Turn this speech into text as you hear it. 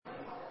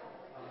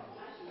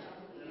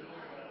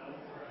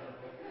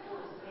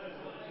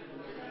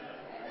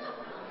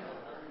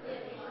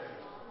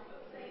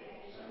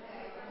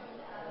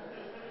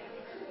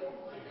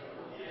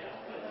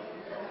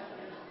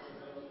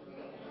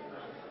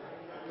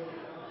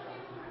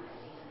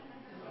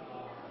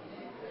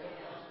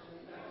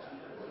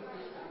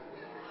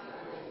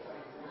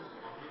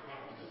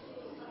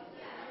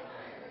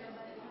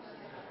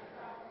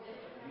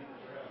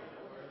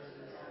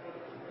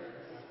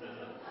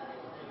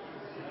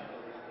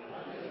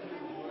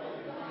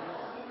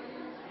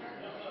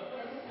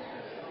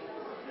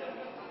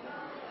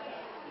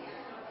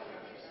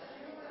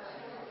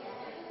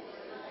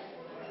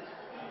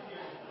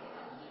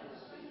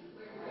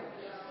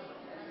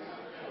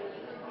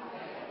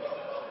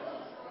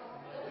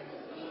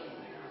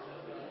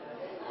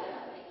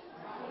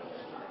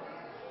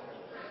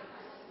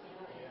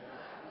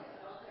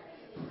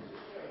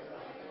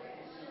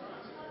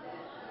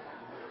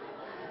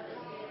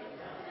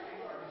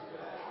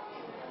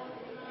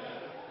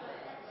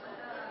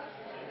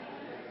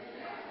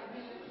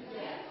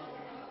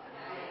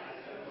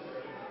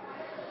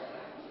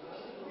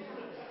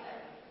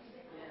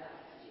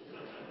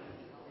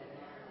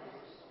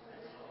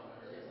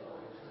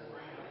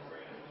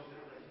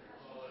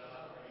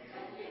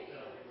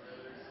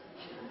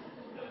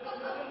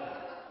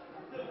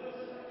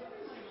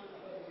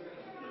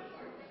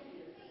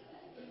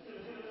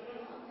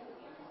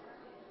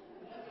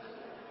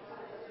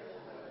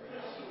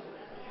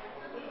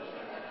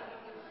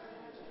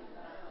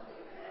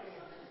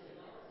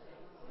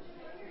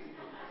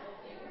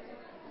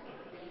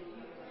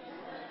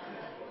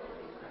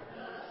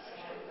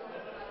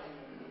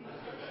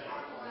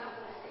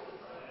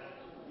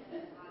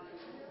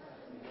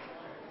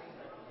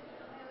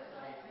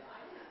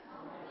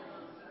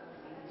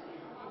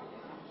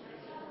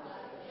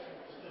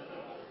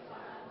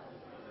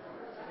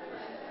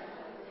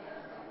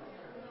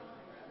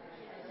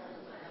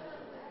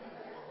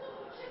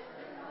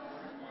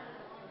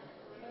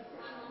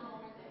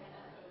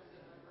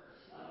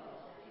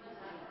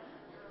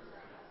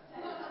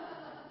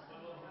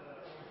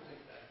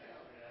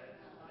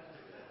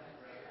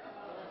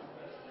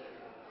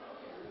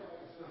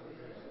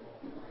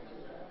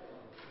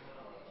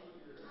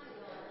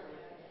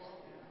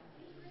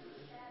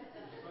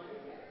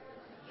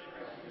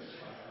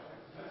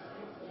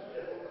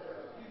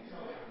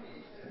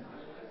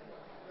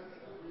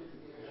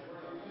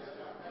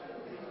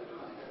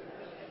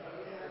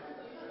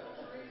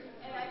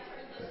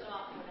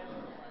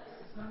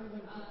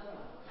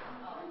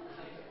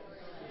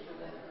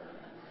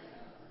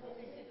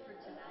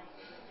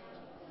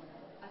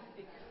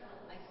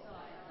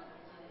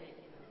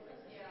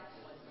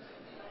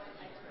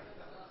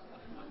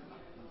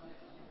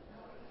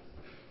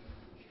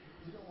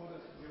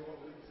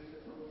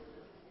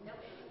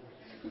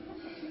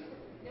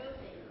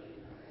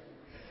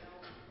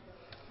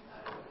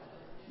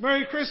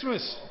Merry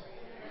Christmas.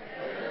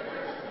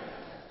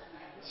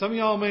 Some of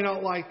y'all may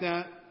not like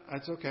that.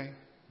 That's okay.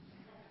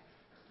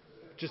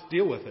 Just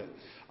deal with it.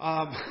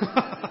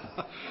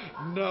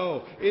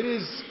 No, it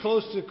is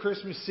close to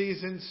Christmas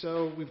season,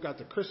 so we've got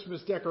the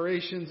Christmas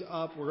decorations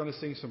up. We're going to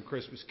sing some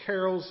Christmas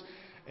carols,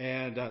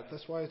 and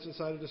that's why I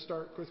decided to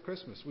start with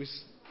Christmas.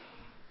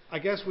 I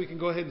guess we can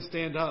go ahead and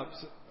stand up.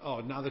 Oh,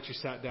 now that you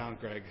sat down,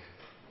 Greg.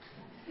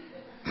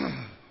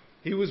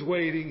 He was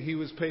waiting. He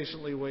was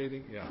patiently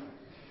waiting. Yeah.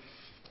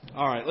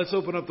 All right, let's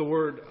open up the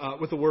word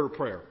with a word of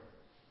prayer.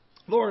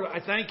 Lord, I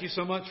thank you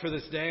so much for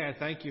this day. I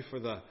thank you for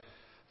the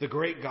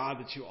great God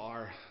that you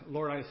are.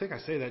 Lord, I think I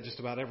say that just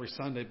about every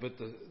Sunday, but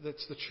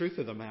that's the truth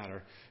of the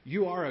matter.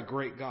 You are a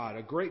great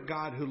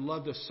God who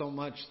loved us so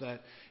much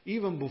that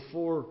even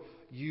before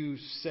you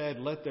said,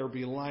 let there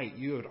be light,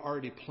 you had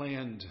already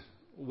planned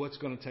what's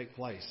going to take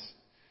place.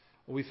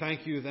 We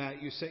thank you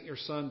that you sent your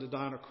Son to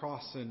die on a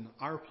cross in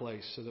our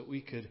place so that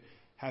we could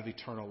have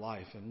eternal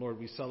life. And Lord,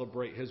 we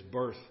celebrate his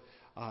birth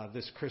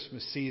this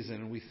Christmas season,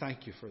 and we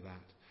thank you for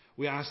that.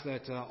 We ask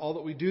that all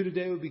that we do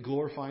today would be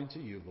glorifying to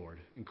you, Lord.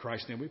 In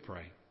Christ's name we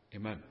pray.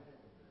 Amen.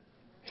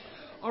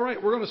 All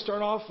right, we're going to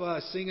start off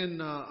singing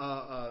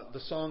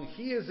the song,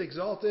 He is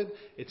Exalted.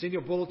 It's in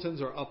your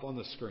bulletins or up on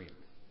the screen.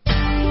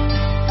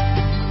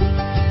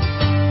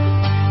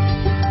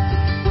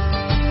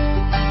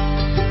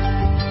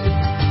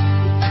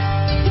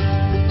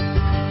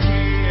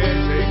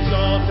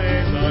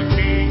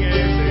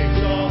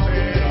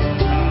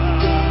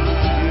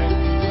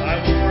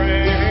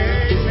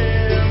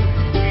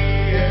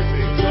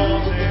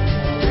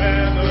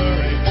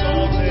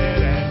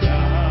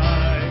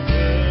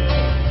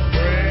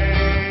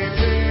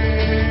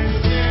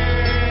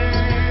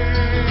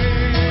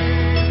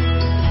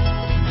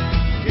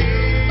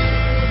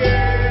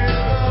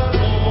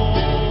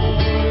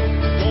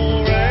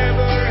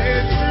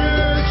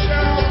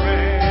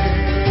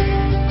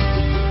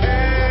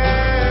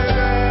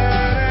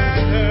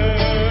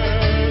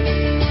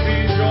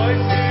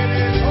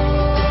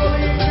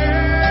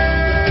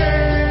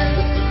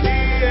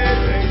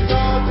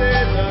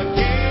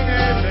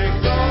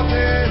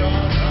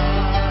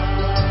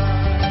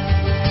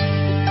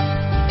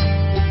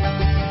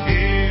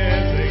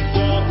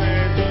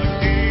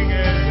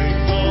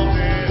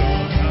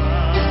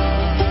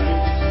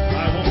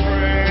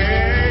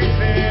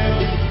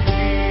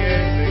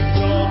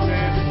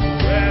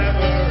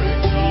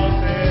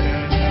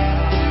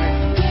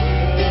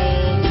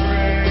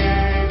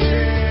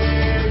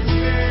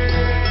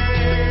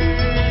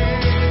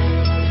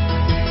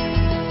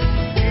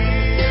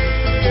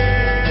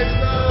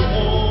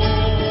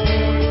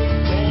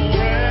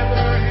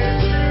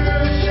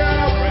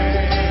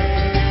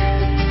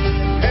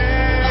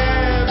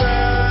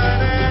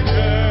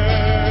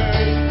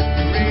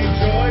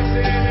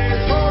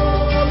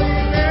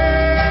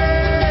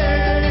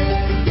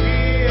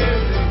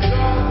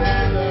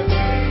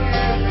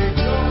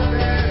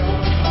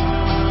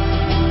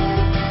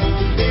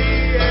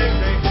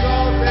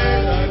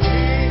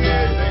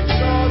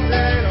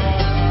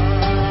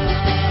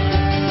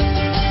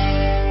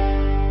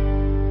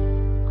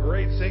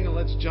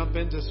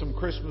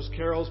 Christmas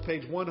carols,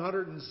 page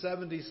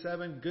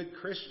 177, Good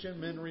Christian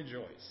Men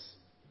Rejoice.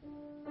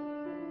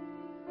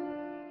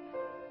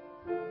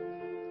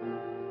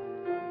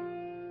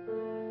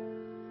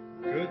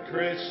 Good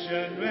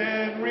Christian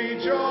men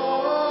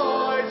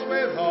rejoice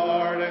with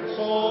heart and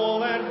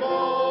soul and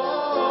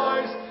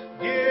voice.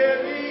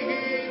 Give ye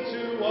heed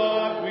to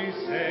what we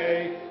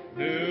say.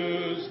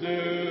 News,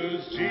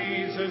 news,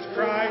 Jesus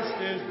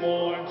Christ is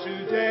born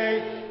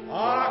today.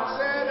 Ox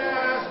and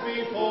ass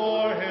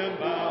before him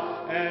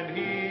bow, and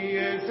he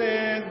is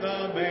in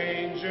the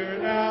manger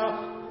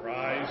now.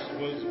 Christ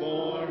was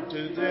born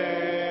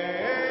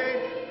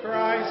today.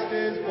 Christ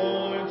is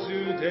born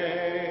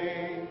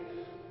today.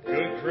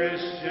 Good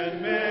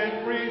Christian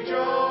men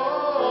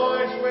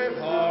rejoice with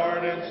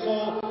heart and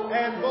soul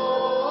and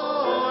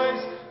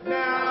voice.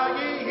 Now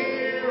ye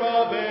hear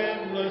of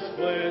endless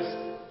bliss.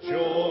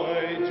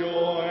 Joy,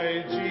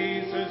 joy,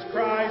 Jesus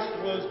Christ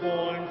was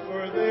born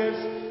for this.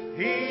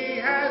 He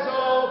has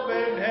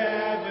opened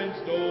heaven's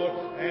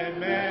door, and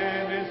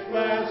man is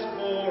blessed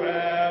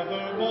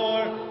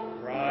forevermore.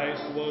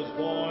 Christ was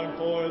born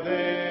for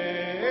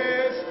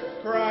this.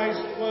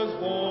 Christ was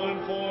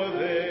born for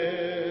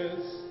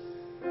this.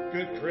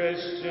 Good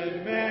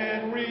Christian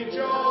men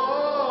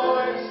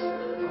rejoice.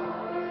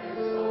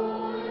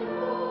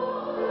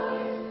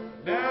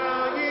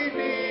 Now ye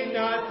need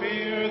not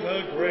fear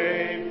the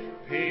grave.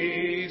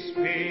 Peace,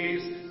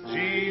 peace.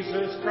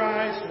 Jesus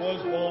Christ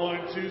was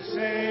born to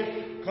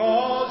save.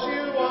 Calls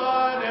you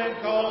one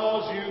and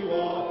calls you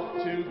all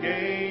to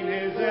gain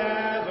his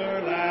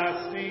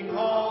everlasting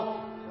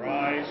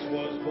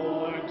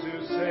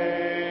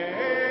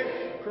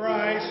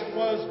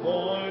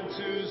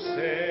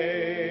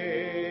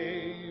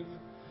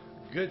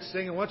Good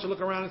singing. Why don't you look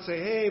around and say,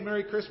 hey,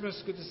 Merry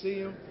Christmas. Good to see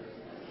you.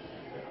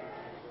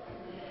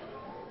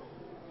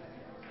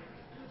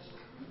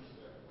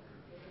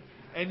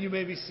 And you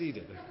may be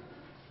seated.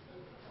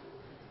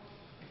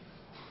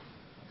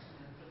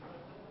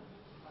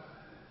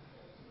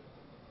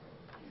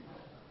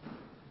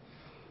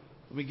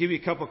 Let me give you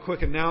a couple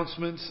quick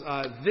announcements.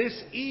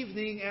 This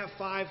evening at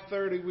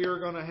 5:30, we are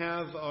going to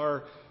have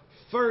our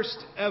first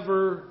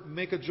ever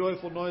Make a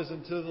Joyful Noise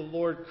Unto the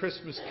Lord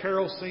Christmas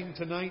Carol sing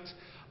tonight.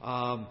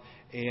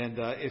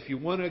 If you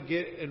want to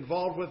get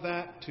involved with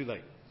that, too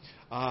late.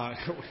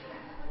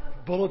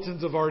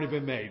 Bulletins have already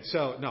been made.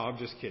 So, no, I'm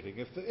just kidding.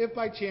 If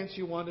by chance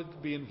you wanted to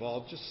be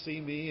involved, just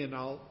see me and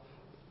I'll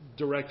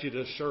direct you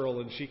to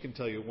Cheryl and she can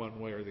tell you one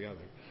way or the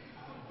other.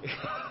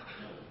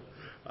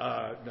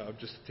 No, I'm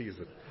just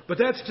teasing. But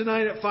that's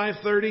tonight at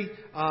 5:30.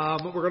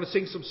 We're going to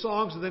sing some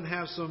songs and then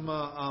have some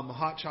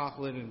hot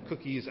chocolate and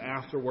cookies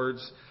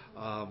afterwards.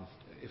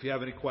 If you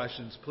have any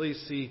questions,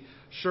 please see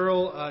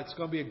Cheryl. It's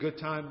going to be a good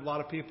time. A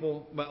lot of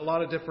people, a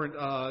lot of different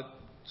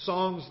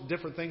songs,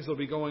 different things that will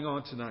be going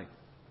on tonight.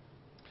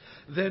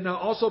 Then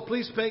also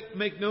please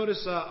make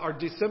notice our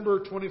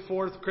December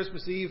 24th,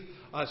 Christmas Eve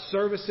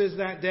services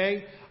that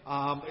day.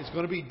 It's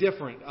going to be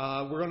different.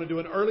 We're going to do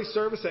an early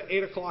service at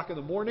 8 o'clock in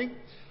the morning.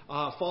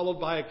 Followed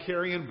by a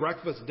carry-in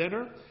breakfast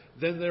dinner.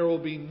 Then there will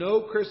be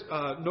no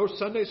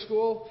Sunday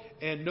school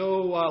and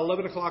no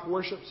 11 o'clock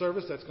worship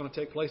service. That's going to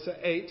take place at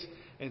 8.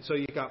 And so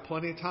you've got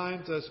plenty of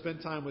time to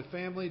spend time with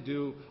family,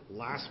 do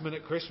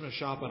last-minute Christmas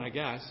shopping, I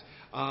guess.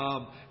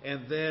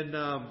 And then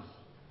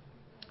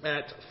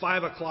at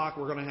 5 o'clock,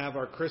 we're going to have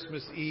our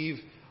Christmas Eve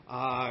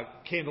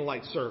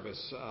candlelight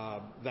service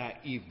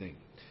that evening.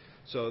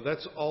 So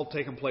that's all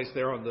taking place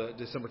there on the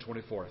December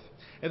 24th.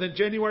 And then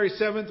January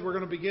 7th, we're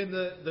going to begin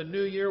the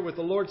new year with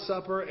the Lord's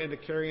Supper and a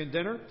carry-in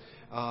dinner.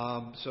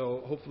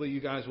 So hopefully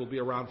you guys will be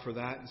around for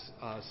that and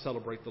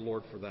celebrate the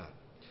Lord for that.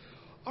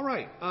 All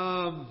right.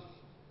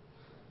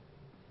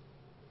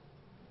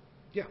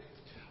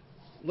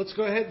 Let's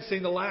go ahead and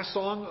sing the last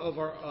song of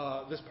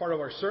our this part of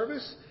our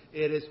service.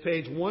 It is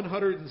page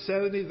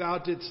 170, Thou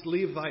Didst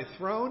Leave Thy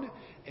Throne.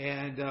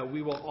 And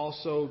we will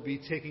also be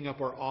taking up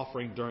our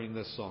offering during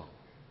this song.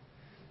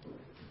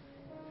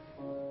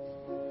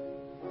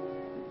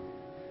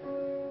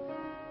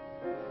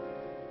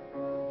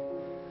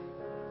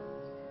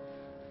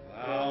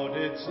 Thou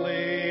didst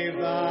leave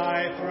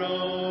thy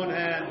throne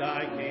and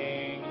thy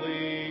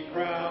kingly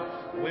crown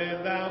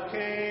when thou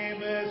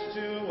camest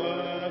to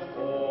earth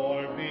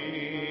for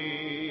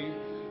me.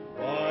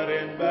 But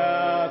in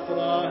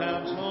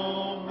Bethlehem's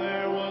home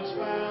there was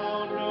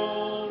found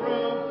no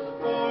room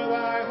for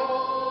thy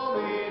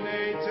holy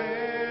nativity.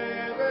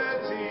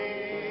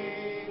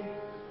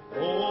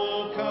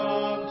 Oh,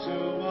 come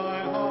to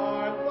my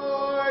heart,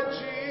 Lord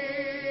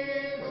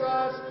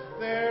Jesus,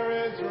 there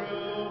is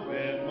room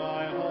in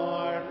my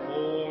heart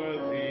for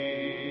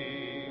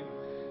thee.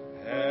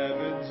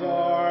 Heaven's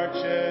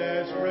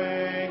arches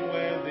rang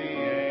when the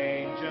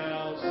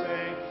angels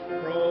sang,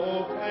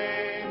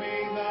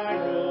 proclaiming thy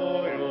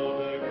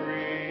royal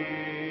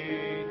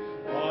decree.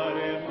 But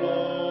in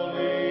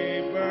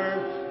lowly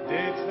birth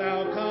didst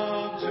thou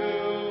come to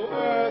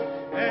earth,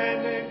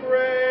 and in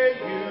great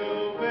humility.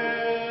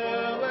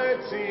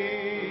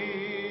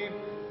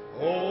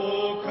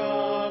 Oh,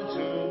 come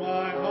to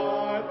my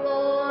heart,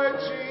 Lord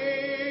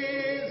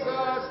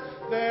Jesus,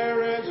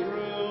 there is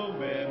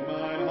room in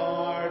my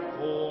heart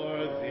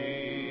for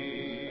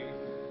thee.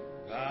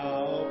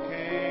 Thou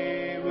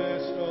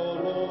camest, O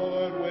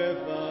Lord,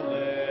 with the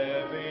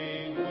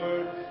living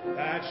word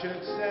that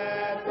should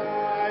set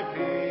thy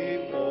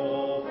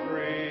people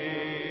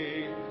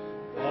free.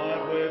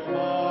 But with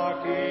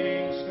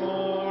mocking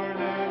scorn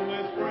and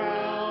with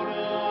crown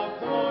of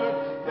thorn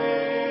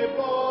they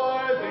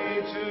bore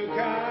thee to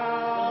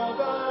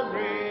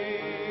Calvary.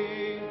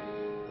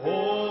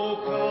 Oh,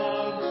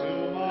 come to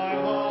my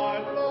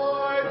heart,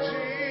 Lord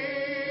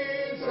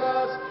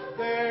Jesus,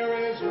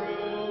 there is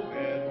room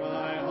in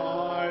my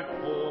heart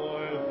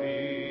for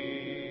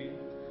thee.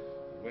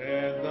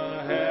 When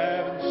the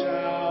heavens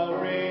shall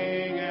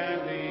ring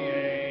and the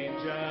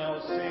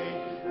angels sing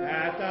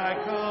at thy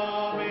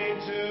coming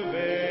to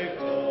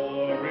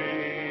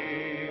victory,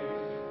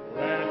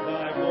 let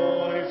thy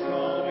voice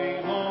call me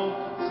home,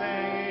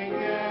 saying,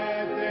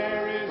 yet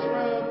there is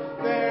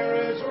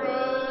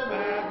room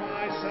at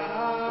my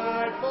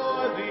side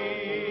for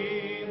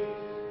thee.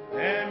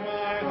 And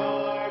my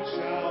heart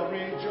shall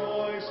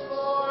rejoice,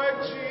 Lord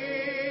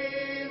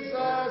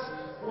Jesus,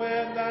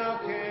 when thou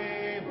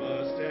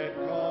camest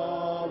and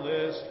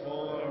callest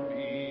for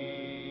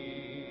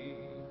me.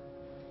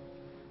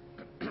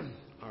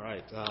 All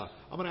right.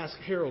 I'm going to ask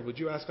Harold, would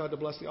you ask God to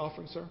bless the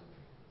offering, sir?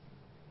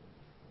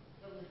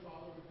 Heavenly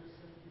Father, we just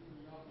thank you for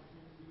the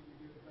opportunity to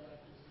give back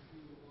just to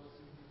do the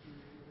blessings that you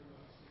have given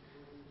us. And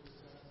Lord, we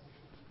just ask that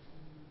you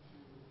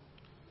continue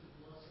to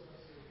bless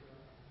us and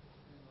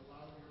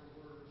allow your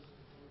words to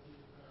flow through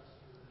the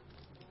pastor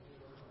and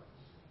hit our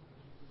hearts.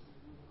 In Jesus'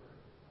 name we pray.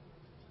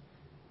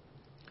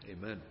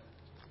 Amen.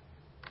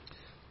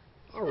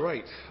 All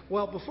right.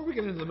 Well, before we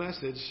get into the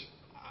message,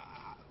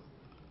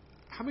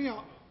 how many of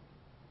y'all,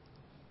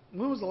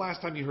 when was the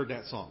last time you heard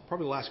that song?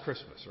 Probably last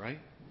Christmas, right?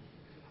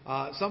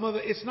 Some of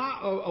it, it's not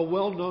a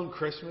well-known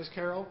Christmas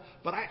carol,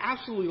 but I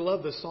absolutely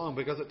love this song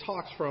because it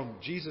talks from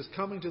Jesus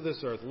coming to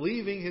this earth,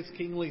 leaving his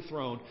kingly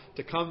throne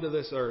to come to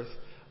this earth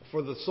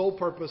for the sole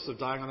purpose of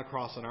dying on a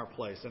cross in our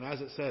place. And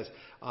as it says,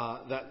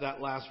 that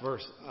last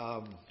verse,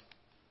 let's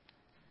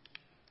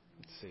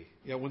see.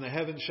 Yeah, when the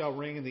heavens shall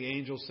ring and the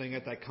angels sing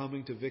at that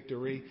coming to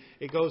victory.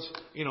 It goes,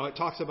 it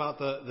talks about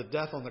the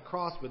death on the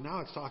cross, but now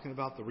it's talking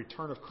about the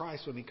return of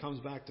Christ when he comes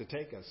back to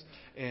take us.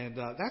 And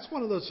that's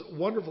one of those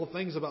wonderful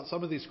things about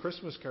some of these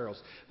Christmas carols.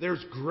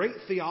 There's great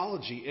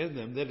theology in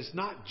them that it's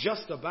not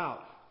just about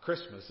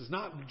Christmas. It's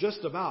not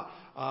just about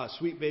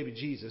sweet baby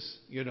Jesus,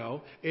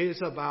 It is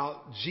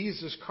about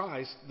Jesus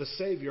Christ, the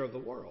Savior of the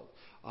world,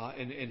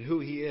 and who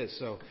he is.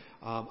 So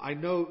I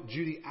know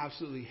Judy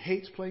absolutely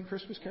hates playing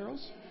Christmas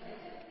carols.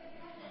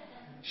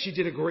 She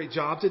did a great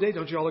job today.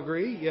 Don't you all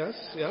agree? Yes,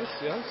 yes,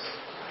 yes.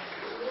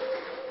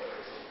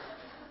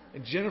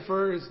 And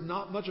Jennifer is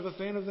not much of a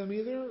fan of them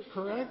either,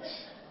 correct?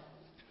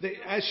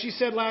 As she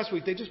said last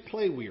week, they just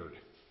play weird,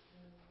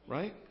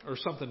 right? Or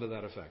something to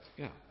that effect.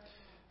 Yeah.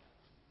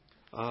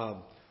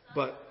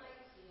 But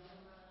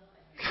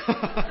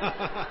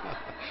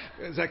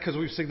is that because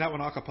we've sing that one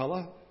a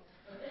cappella?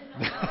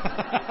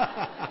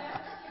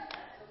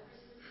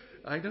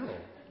 I know.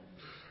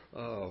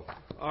 Oh,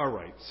 all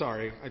right.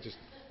 Sorry.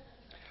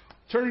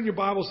 Turning your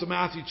Bibles to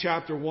Matthew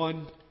chapter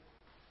 1.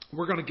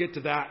 We're going to get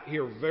to that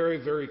here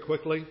very, very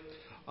quickly.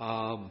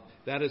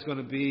 That is going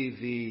to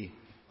be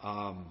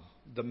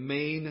the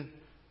main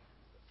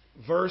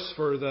verse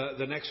for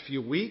the next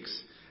few weeks.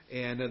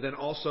 And then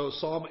also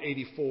Psalm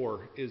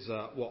 84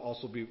 will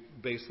also be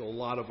based on a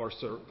lot of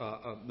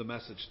the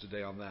message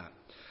today on that.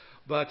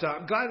 But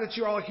I'm glad that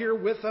you're all here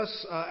with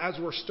us as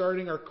we're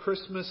starting our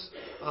Christmas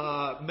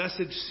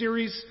message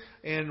series,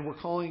 and we're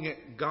calling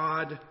it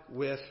God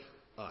with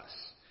Us.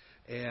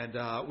 And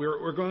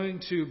we're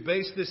going to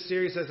base this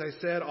series, as I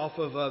said, off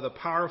of the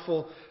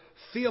powerful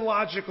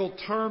theological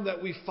term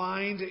that we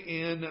find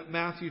in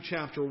Matthew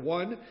chapter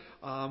 1,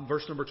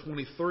 verse number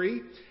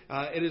 23.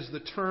 It is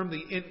the term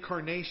the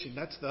incarnation.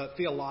 That's the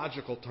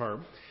theological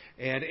term.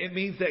 And it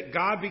means that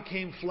God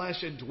became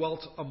flesh and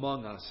dwelt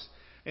among us.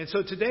 And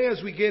so today,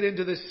 as we get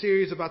into this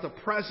series about the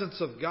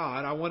presence of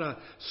God, I want to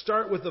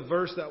start with the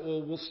verse that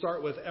we'll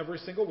start with every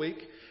single week.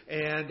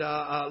 And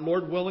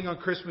Lord willing, on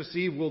Christmas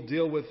Eve, we'll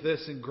deal with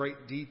this in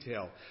great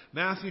detail.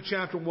 Matthew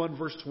chapter 1,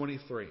 verse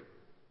 23.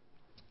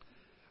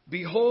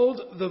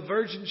 Behold, the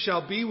virgin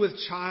shall be with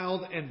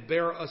child and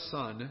bear a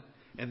son,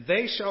 and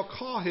they shall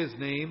call his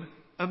name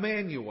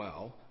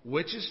Immanuel,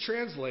 which is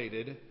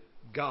translated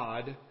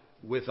God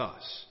with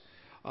us.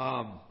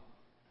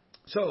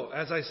 So,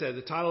 as I said,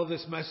 the title of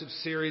this message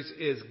series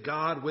is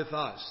God with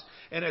Us.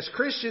 And as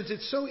Christians,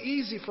 it's so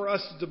easy for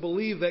us to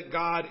believe that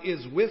God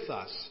is with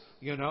us.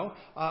 We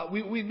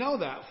know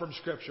that from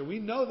Scripture. We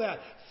know that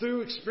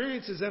through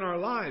experiences in our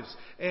lives.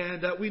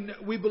 And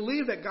we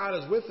believe that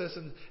God is with us.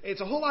 And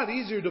it's a whole lot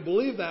easier to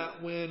believe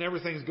that when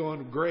everything's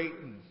going great,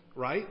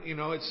 right?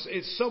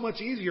 It's so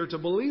much easier to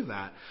believe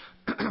that.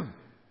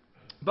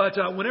 But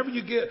whenever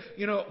you get,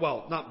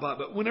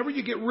 but whenever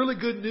you get really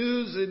good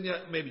news and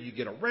maybe you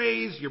get a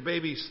raise, your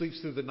baby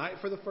sleeps through the night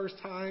for the first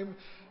time,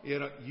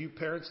 you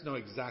parents know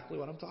exactly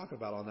what I'm talking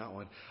about on that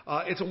one.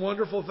 It's a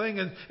wonderful thing.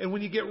 And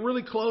when you get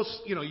really close,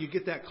 you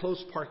get that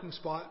close parking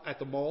spot at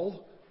the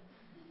mall,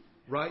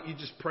 right? You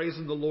just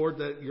praising the Lord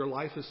that your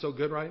life is so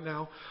good right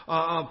now.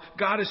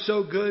 God is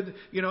so good,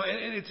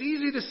 and it's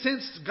easy to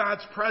sense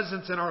God's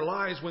presence in our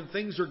lives when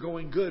things are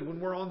going good, when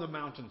we're on the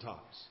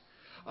mountaintops.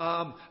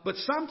 But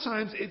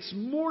sometimes it's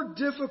more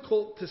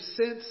difficult to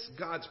sense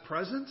God's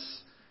presence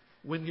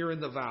when you're in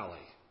the valley.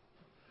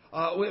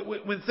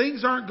 When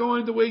things aren't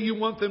going the way you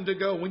want them to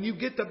go, when you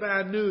get the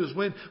bad news,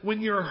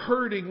 when you're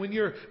hurting, when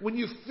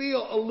you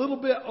feel a little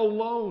bit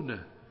alone,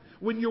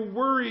 when you're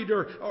worried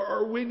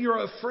or when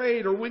you're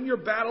afraid or when you're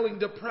battling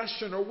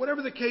depression or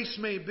whatever the case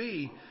may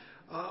be,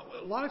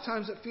 a lot of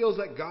times it feels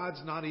like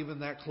God's not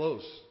even that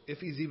close, if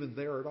He's even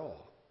there at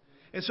all.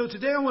 And so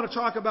today I want to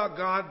talk about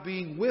God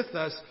being with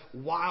us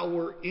while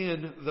we're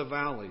in the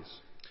valleys.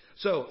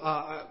 So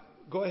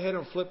go ahead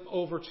and flip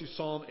over to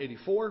Psalm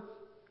 84.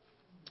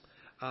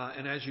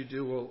 And as you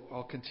do,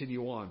 I'll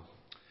continue on.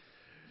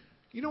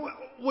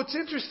 What's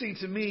interesting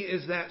to me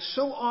is that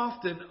so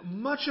often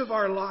much of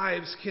our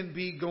lives can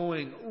be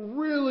going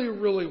really,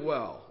 really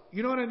well.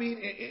 You know what I mean?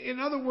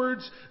 In other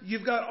words,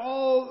 you've got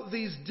all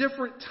these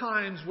different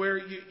times where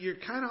you're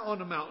kind of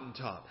on a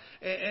mountaintop.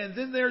 And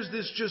then there's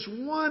this just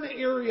one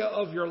area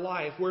of your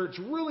life where it's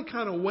really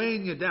kind of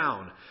weighing you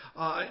down.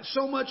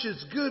 So much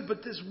is good,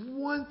 but this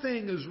one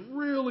thing is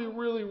really,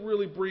 really,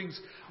 really brings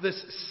this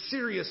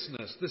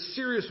seriousness, this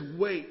serious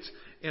weight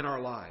in our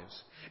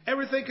lives.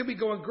 Everything can be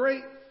going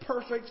great.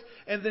 perfect,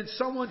 and then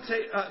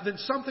then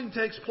something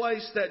takes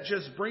place that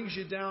just brings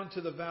you down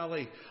to the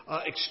valley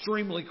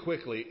extremely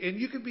quickly. And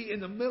you can be in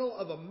the middle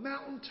of a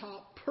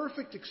mountaintop,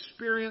 perfect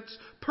experience,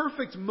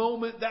 perfect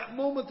moment, that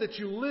moment that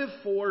you live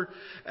for,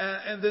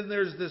 and then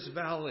there's this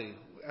valley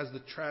as the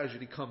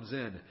tragedy comes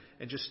in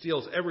and just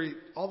steals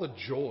all the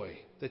joy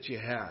that you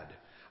had,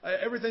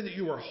 everything that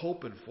you were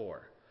hoping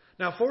for.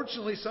 Now,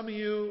 fortunately, some of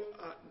you,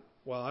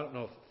 I don't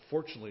know if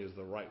fortunately is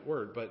the right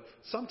word, but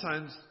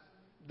sometimes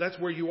that's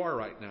where you are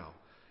right now.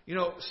 You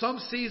know, some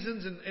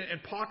seasons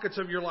and pockets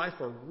of your life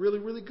are really,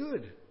 really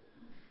good.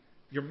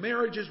 Your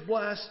marriage is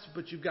blessed,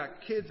 but you've got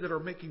kids that are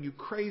making you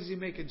crazy,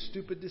 making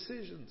stupid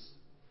decisions.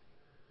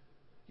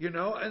 You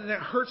know, and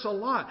that hurts a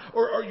lot.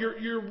 Or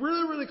you're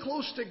really, really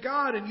close to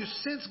God and you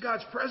sense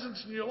God's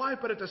presence in your life,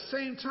 but at the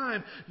same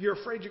time, you're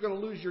afraid you're going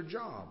to lose your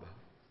job.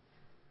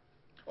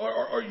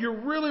 Or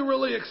you're really,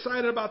 really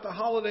excited about the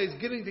holidays,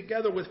 getting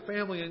together with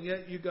family, and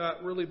yet you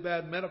got really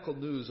bad medical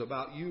news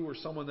about you or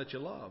someone that you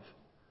love.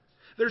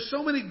 There's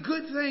so many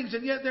good things,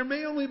 and yet there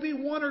may only be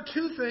one or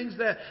two things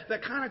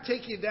that kind of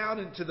take you down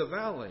into the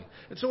valley.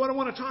 And so what I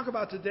want to talk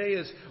about today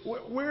is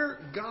where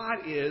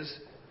God is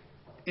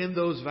in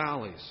those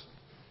valleys.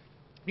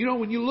 You know,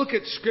 when you look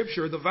at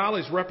Scripture, the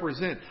valleys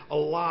represent a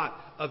lot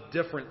of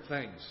different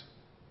things.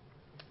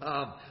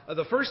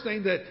 The first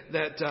thing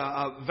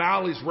that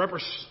valleys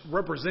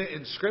represent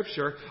in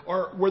Scripture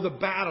are where the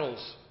battles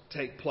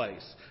take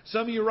place.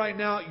 Some of you right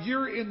now,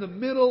 you're in the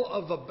middle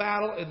of a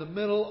battle, in the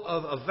middle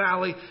of a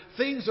valley.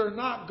 Things are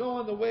not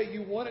going the way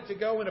you want it to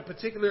go in a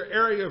particular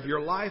area of your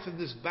life, and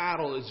this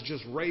battle is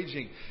just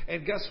raging.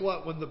 And guess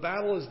what? When the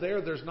battle is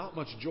there, there's not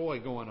much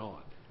joy going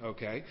on.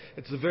 Okay?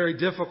 It's a very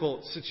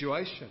difficult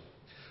situation.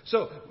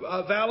 So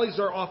valleys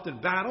are often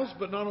battles,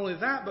 but not only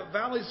that, but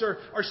valleys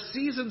are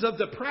seasons of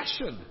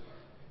depression.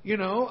 You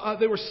know,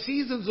 they were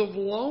seasons of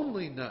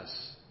loneliness.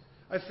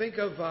 I think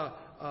of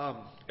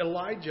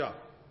Elijah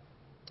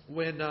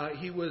when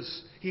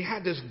he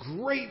had this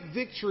great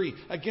victory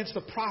against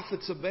the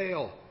prophets of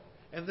Baal.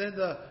 And then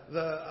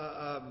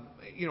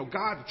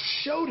God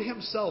showed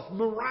himself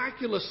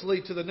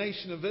miraculously to the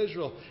nation of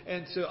Israel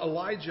and to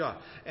Elijah.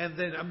 And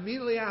then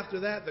immediately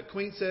after that, the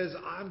queen says,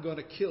 "I'm going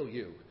to kill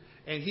you."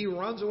 And he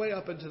runs away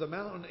up into the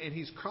mountain and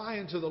he's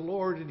crying to the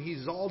Lord and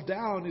he's all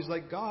down. He's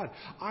like, "God,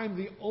 I'm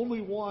the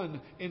only one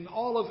in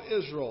all of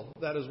Israel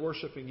that is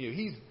worshiping you."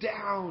 He's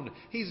down.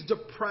 He's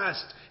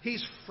depressed.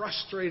 He's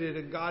frustrated.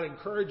 And God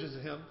encourages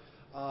him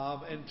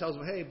and tells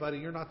him, "Hey, buddy,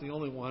 you're not the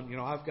only one. You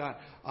know, I've got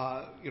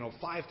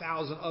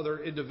 5,000 other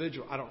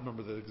individuals." I don't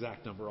remember the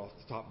exact number off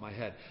the top of my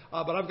head.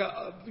 But I've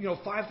got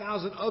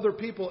 5,000 other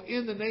people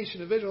in the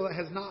nation of Israel that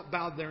has not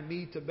bowed their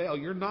knee to Baal.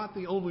 You're not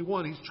the only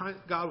one.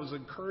 God was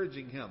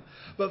encouraging him.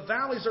 But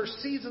valleys are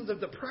seasons of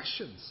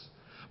depressions.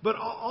 But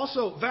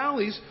also,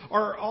 valleys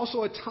are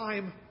also a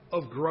time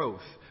of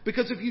growth.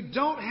 Because if you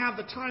don't have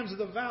the times of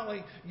the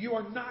valley, you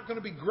are not going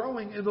to be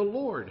growing in the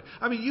Lord.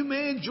 I mean, you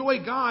may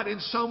enjoy God in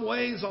some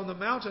ways on the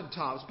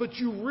mountaintops, but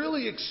you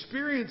really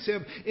experience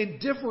Him in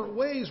different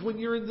ways when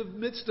you're in the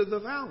midst of the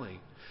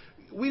valley.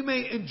 We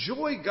may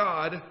enjoy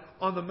God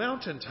on the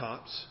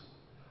mountaintops,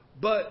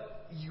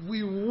 but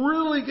we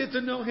really get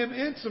to know Him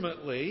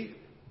intimately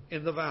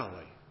in the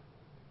valley.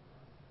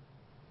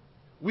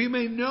 We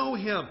may know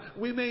Him.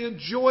 We may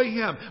enjoy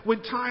Him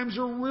when times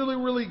are really,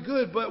 really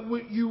good, but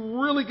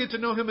you really get to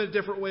know Him in a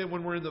different way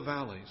when we're in the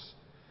valleys.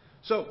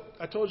 So,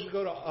 I told you to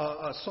go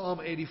to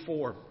Psalm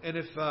 84. And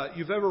if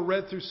you've ever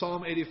read through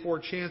Psalm 84,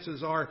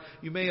 chances are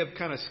you may have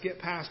kind of skipped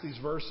past these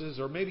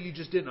verses, or maybe you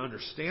just didn't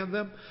understand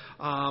them.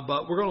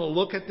 But we're going to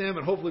look at them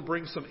and hopefully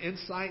bring some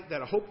insight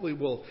that hopefully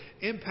will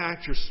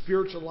impact your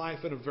spiritual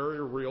life in a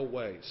very real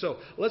way. So,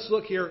 let's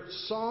look here.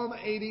 Psalm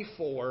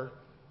 84.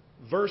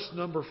 Verse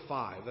number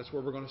 5. That's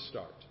where we're going to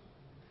start.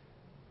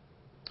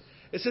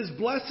 It says,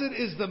 "Blessed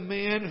is the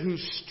man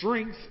whose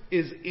strength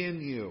is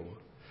in you,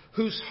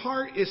 whose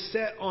heart is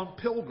set on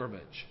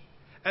pilgrimage.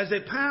 As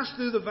they pass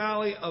through the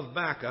valley of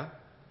Baca,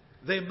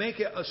 they make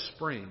it a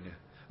spring.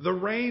 The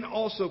rain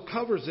also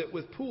covers it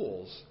with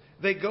pools.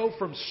 They go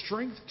from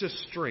strength to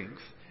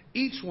strength.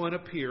 Each one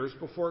appears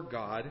before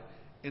God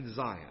in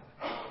Zion."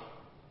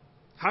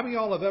 How many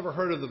of y'all have ever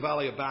heard of the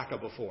valley of Baca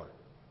before?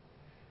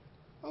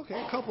 Okay,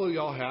 a couple of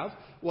y'all have.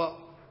 Well,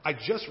 I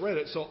just read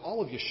it, so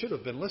all of you should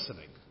have been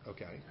listening.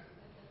 Okay.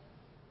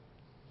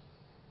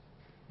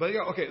 But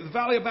yeah, okay, the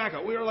Valley of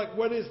Baca. We were like,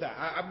 what is that?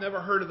 I've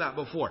never heard of that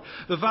before.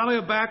 The Valley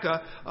of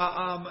Baca,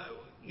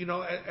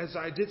 as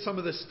I did some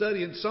of this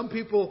study, and some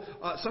people,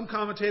 some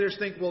commentators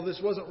think, well, this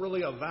wasn't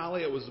really a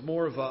valley. It was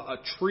more of a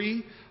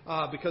tree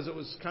because it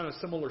was kind of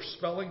similar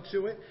spelling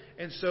to it.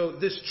 And so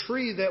this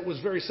tree that was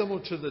very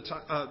similar to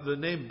the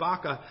name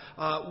Baca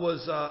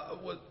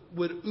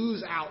would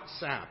ooze out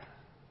sap.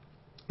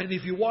 And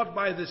if you walked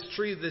by this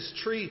tree,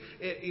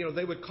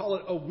 they would call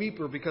it a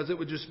weeper because it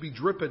would just be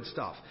dripping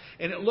stuff.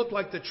 And it looked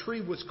like the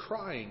tree was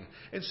crying.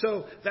 And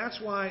so that's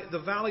why the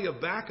Valley of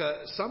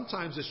Baca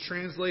sometimes is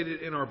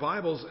translated in our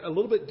Bibles a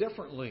little bit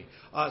differently.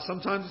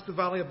 Sometimes it's the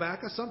Valley of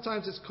Baca.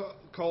 Sometimes it's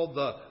called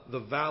the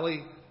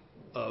Valley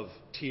of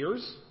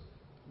Tears.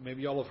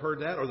 Maybe y'all have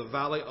heard that, or the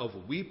valley of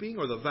weeping,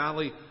 or the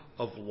valley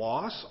of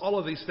loss. All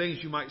of these things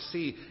you might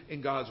see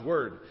in God's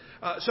Word.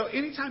 So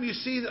anytime you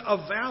see a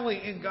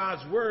valley in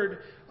God's Word,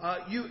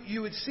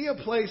 you would see a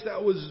place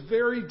that was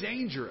very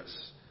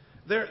dangerous.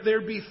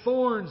 There'd be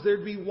thorns,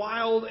 there'd be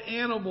wild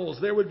animals,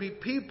 there would be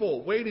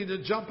people waiting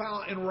to jump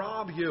out and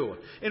rob you.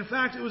 In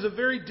fact, it was a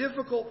very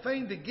difficult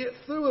thing to get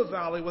through a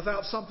valley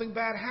without something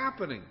bad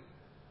happening.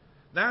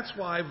 That's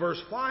why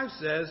verse 5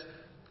 says,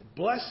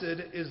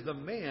 "Blessed is the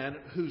man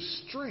whose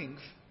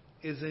strength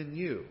is in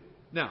you."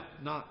 Now,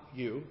 not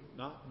you,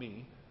 not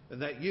me.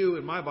 And that "you"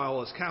 in my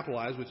Bible is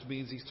capitalized, which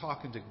means he's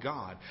talking to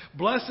God.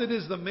 Blessed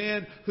is the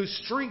man whose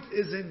strength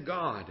is in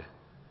God.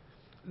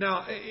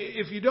 Now,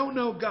 if you don't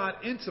know God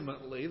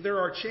intimately,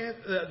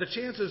 the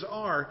chances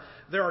are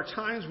there are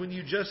times when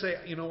you just say,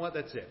 "You know what,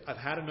 that's it. I've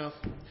had enough.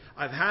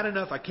 I've had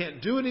enough. I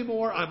can't do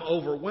anymore. I'm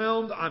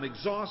overwhelmed. I'm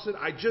exhausted.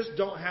 I just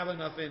don't have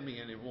enough in me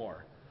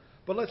anymore."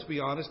 But let's be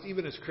honest,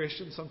 even as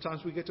Christians,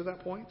 sometimes we get to that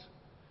point.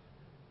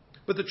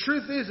 But the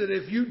truth is that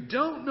if you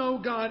don't know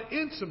God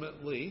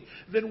intimately,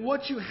 then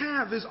what you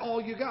have is all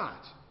you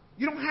got.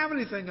 You don't have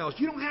anything else.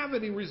 You don't have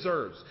any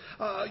reserves.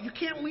 You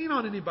can't lean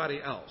on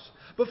anybody else.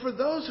 But for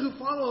those who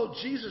follow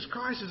Jesus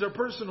Christ as their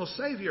personal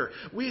Savior,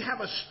 we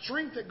have a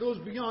strength that goes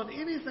beyond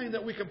anything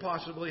that we can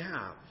possibly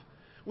have.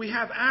 We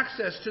have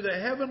access to the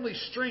heavenly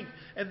strength,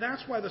 and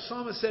that's why the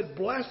psalmist said,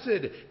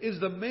 "Blessed is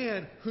the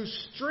man whose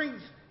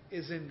strength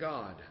is in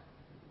God."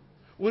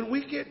 When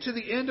we get to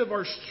the end of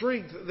our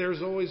strength,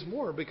 there's always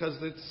more, because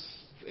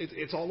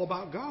it's all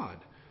about God.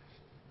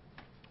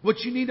 What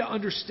you need to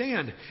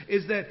understand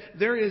is that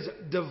there is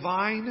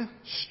divine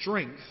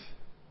strength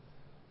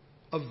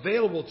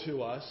available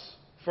to us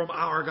from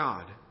our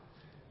God.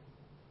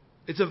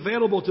 It's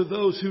available to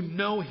those who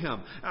know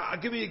Him. I'll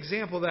give you an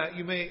example that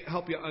you may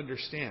help you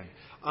understand.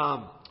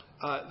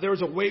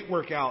 There's a weight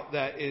workout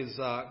that is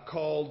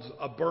called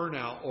a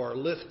burnout or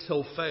lift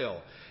till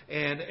fail.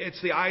 And it's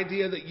the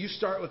idea that you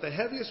start with the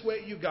heaviest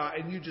weight you got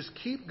and you just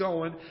keep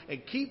going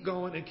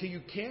until you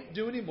can't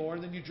do anymore.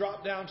 And then you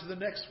drop down to the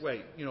next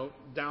weight,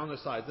 down the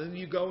sides. Then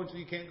you go until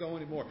you can't go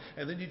anymore.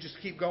 And then you just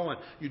keep going.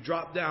 You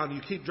drop down,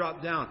 you keep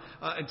dropping down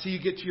until you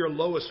get to your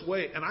lowest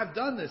weight. And I've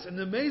done this. And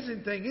the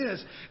amazing thing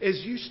is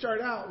you start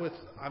out with,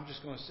 I'm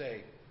just going to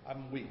say,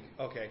 I'm weak.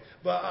 Okay.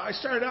 But I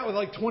started out with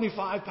like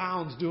 25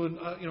 pounds doing,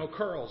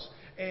 curls.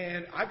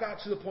 And I got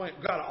to the point,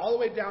 got it all the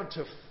way down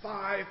to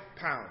 5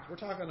 pounds. We're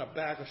talking a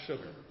bag of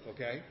sugar.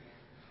 Okay.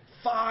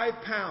 5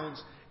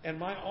 pounds. And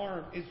my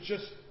arm is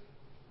just,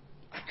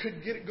 I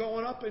couldn't get it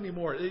going up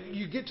anymore.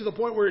 You get to the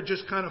point where it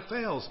just kind of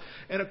fails.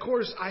 And of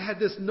course, I had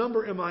this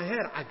number in my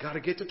head. I got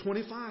to get to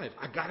 25.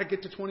 I got to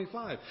get to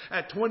 25.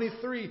 At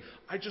 23,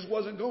 I just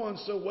wasn't going.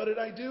 So what did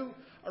I do?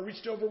 I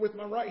reached over with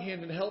my right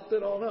hand and helped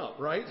it on up,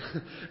 right?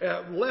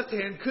 Left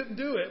hand couldn't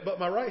do it, but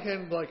my right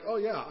hand like, oh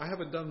yeah, I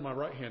haven't done my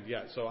right hand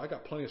yet, so I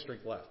got plenty of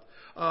strength left.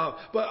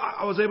 But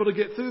I was able to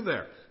get through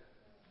there.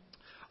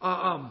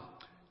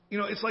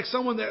 It's like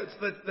someone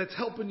that's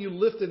helping you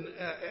lift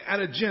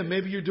at a gym.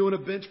 Maybe you're doing a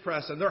bench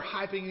press and they're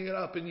hyping it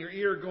up in your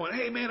ear going,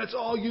 "Hey man, it's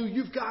all you.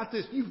 You've got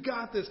this. You've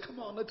got this. Come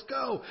on, let's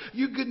go.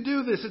 You can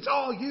do this. It's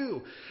all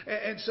you."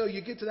 And so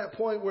you get to that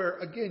point where,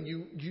 again,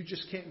 you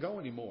just can't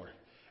go anymore.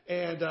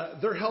 And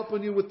they're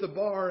helping you with the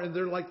bar, and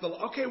they're like,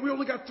 "Okay, we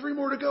only got 3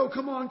 more to go.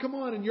 Come on."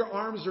 And your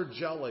arms are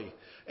jelly.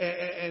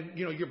 And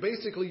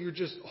you're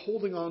just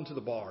holding on to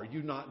the bar.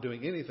 You're not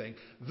doing anything.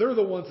 They're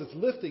the ones that's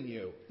lifting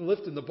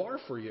the bar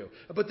for you.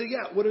 But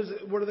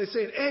what are they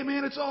saying? "Hey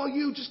man, it's all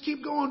you. Just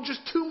keep going.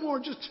 Just 2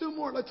 more.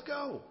 Let's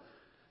go."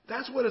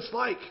 That's what it's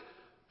like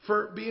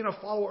for being a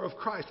follower of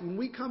Christ. When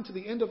we come to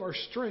the end of our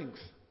strength,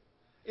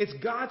 it's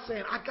God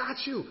saying, "I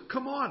got you.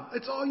 Come on.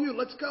 It's all you.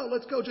 Let's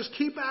go. Just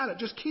keep at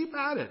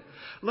it.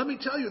 Let me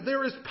tell you,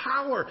 there is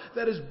power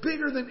that is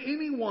bigger than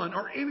anyone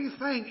or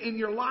anything in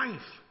your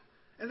life.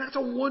 And that's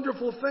a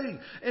wonderful thing.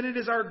 And it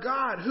is our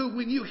God who,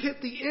 when you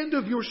hit the end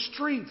of your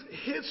strength,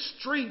 His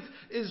strength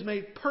is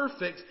made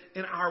perfect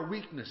in our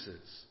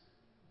weaknesses.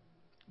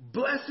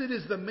 Blessed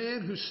is the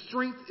man whose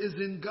strength is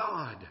in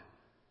God.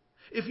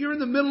 If you're in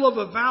the middle of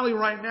a valley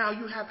right now,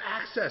 you have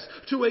access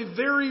to a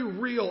very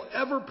real,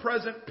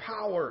 ever-present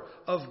power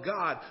of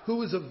God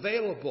who is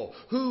available,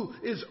 who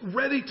is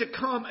ready to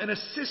come and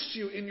assist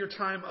you in your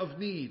time of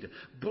need.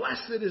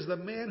 Blessed is the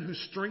man whose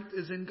strength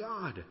is in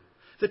God.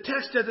 The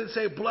text doesn't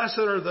say, "Blessed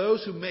are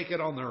those who make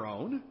it on their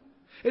own."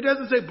 It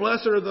doesn't say,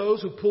 "Blessed are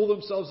those who pull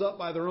themselves up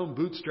by their own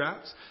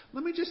bootstraps."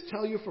 Let me just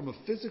tell you from a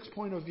physics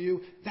point of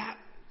view, that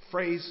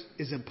phrase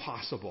is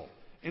impossible.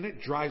 And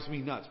it drives me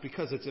nuts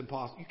because it's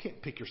impossible. You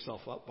can't pick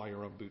yourself up by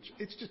your own boots.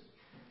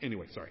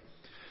 Anyway, sorry.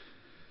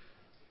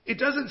 It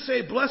doesn't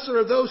say, "Blessed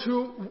are those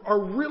who are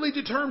really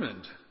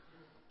determined."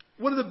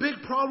 One of the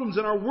big problems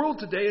in our world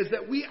today is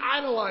that we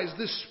idolize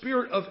this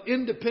spirit of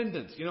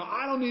independence.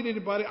 I don't need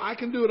anybody. I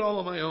can do it all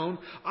on my own.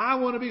 I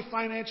want to be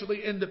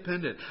financially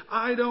independent.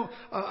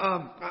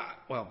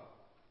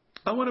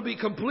 I want to be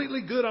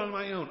completely good on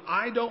my own.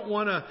 I don't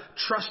want to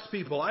trust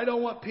people. I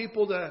don't want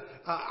people to,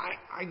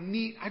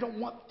 I don't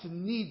want to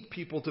need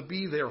people to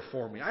be there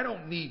for me. I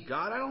don't need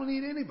God. I don't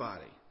need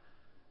anybody.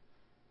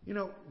 You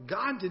know,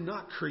 God did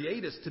not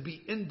create us to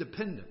be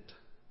independent.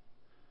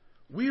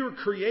 We were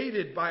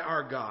created by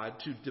our God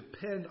to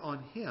depend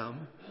on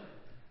Him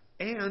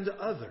and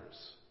others.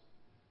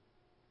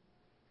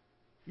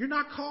 You're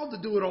not called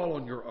to do it all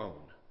on your own.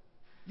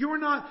 You were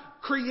not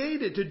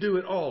created to do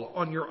it all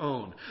on your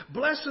own.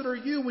 Blessed are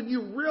you when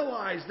you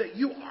realize that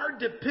you are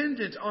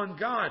dependent on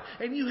God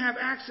and you have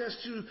access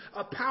to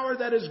a power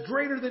that is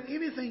greater than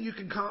anything you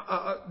can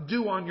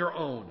do on your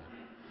own.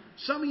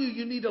 Some of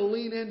you need to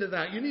lean into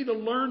that. You need to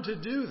learn to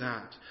do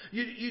that.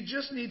 You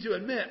just need to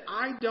admit,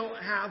 I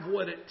don't have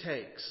what it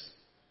takes.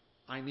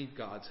 I need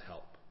God's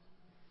help.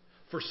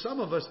 For some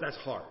of us, that's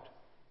hard.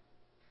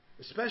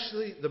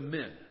 Especially the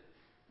men.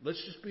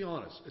 Let's just be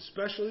honest.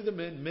 Especially the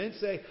men. Men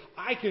say,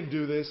 I can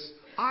do this.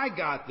 I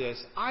got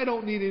this. I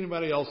don't need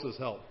anybody else's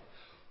help.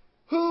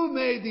 Who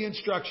made the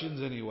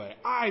instructions anyway?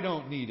 I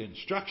don't need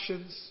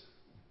instructions.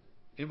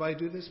 Anybody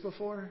do this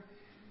before?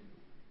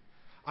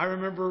 I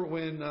remember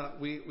when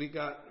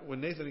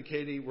when Nathan and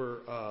Katie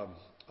were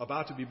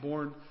about to be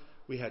born,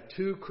 we had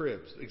 2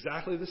 cribs,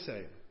 exactly the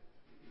same.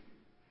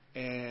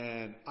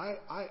 And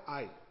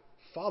I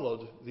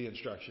followed the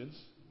instructions,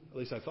 at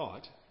least I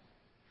thought.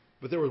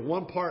 But there was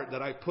one part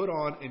that I put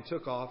on and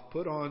took off,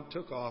 put on,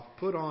 took off,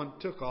 put on,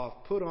 took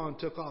off, put on,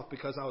 took off,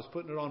 because I was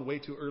putting it on way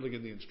too early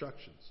in the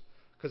instructions.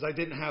 Because I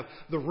didn't have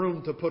the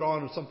room to put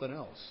on something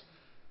else.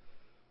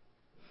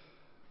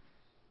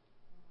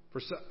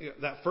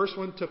 That first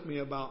one took me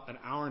about an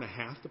hour and a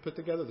half to put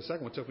together. The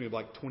second one took me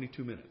like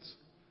 22 minutes.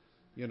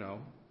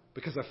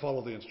 Because I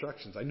followed the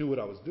instructions. I knew what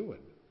I was doing.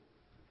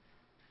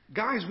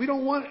 Guys,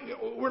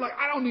 we're like,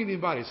 I don't need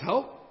anybody's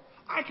help.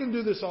 I can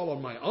do this all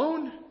on my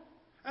own.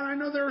 And I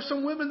know there are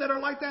some women that are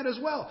like that as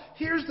well.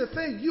 Here's the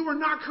thing. You were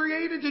not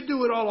created to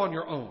do it all on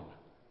your own.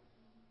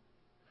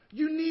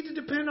 You need to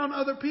depend on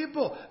other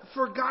people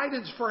for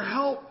guidance, for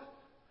help.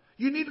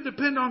 You need to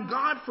depend on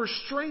God for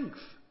strength.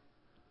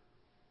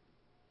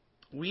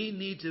 We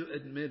need to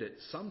admit it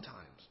sometimes.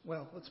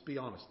 Well, let's be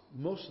honest.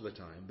 Most of the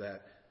time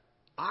that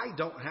I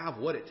don't have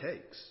what it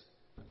takes.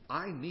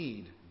 I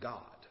need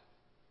God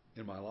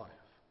in my life.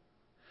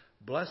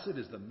 Blessed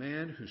is the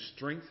man whose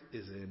strength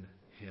is in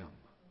Him.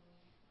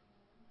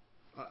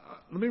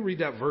 Let me read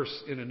that verse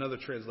in another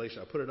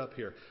translation. I put it up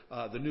here,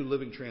 the New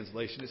Living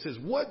Translation. It says,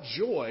 what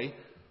joy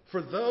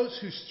for those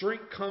whose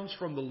strength comes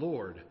from the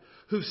Lord,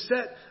 who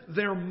set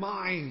their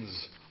minds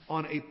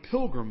on a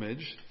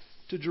pilgrimage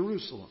to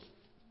Jerusalem.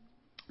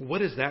 What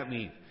does that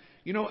mean?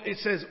 It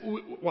says,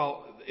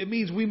 it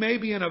means we may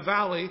be in a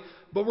valley,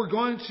 but we're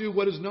going to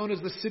what is known as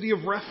the city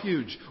of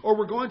refuge, or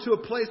we're going to a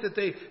place that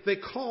they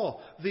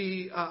call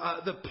the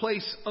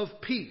place of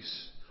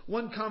peace.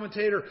 One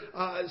commentator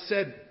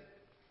said,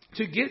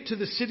 to get to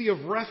the city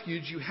of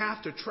refuge, you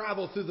have to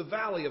travel through the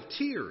valley of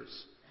tears.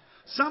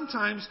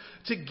 Sometimes,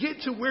 to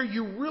get to where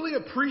you really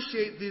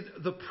appreciate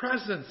the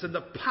presence and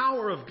the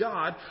power of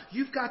God,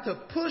 you've got to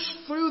push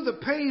through the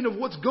pain of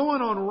what's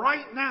going on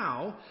right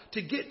now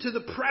to get to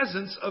the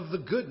presence of the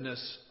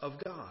goodness of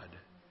God.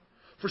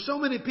 For so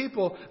many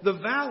people, the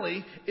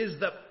valley is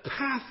the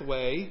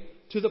pathway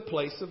to the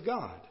place of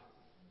God.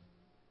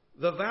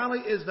 The valley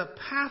is the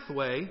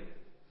pathway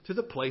to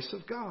the place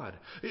of God.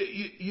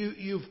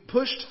 You've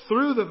pushed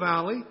through the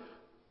valley.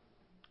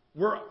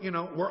 We're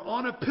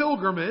on a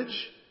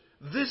pilgrimage.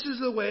 This is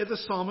the way the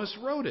psalmist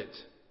wrote it.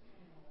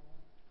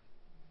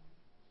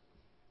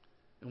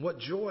 And what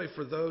joy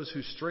for those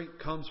whose strength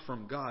comes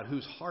from God,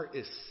 whose heart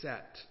is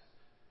set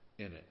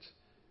in it.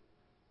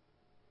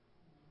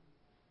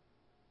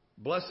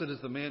 Blessed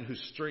is the man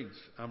whose strength,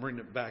 I'm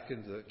reading it back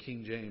into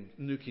King James,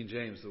 New King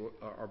James,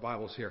 our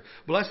Bibles here.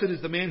 Blessed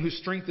is the man whose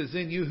strength is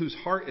in you, whose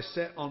heart is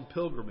set on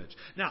pilgrimage.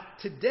 Now,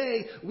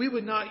 today, we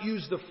would not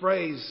use the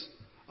phrase,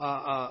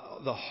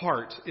 the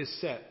heart is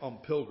set on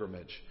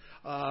pilgrimage.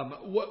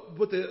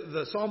 What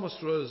the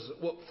psalmist was,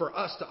 for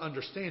us to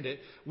understand it,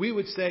 we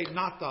would say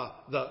not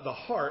the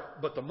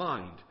heart, but the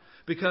mind.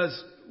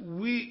 Because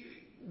we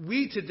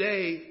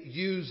today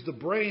use the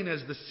brain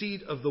as the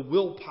seat of the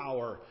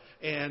willpower,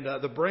 and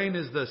the brain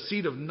is the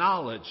seat of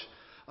knowledge.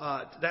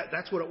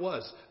 That's what it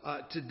was.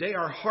 Today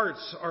our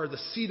hearts are the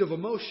seat of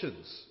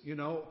emotions.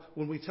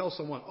 When we tell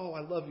someone, oh,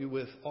 I love you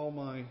with all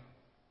my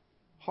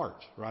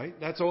heart, right?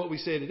 That's what we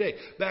say today.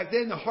 Back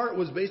then the heart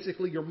was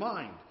basically your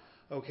mind.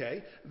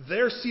 Okay?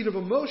 Their seat of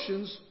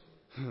emotions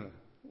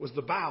was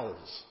the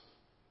bowels.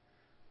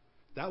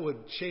 That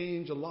would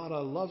change a lot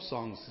of love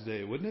songs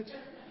today, wouldn't it?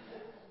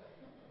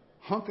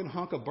 Hunk and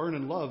hunk of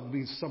burning love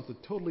means something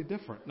totally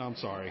different. No, I'm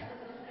sorry.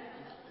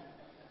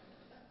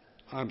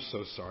 I'm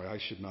so sorry. I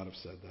should not have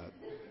said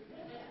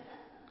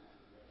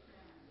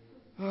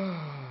that.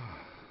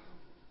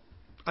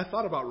 I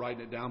thought about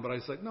writing it down, but I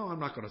was like, no, I'm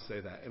not going to say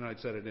that. And I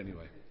said it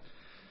anyway.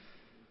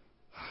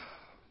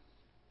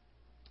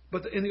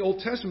 But in the Old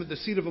Testament, the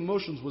seat of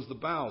emotions was the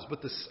bowels.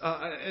 But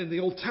in the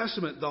Old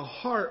Testament, the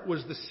heart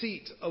was the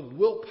seat of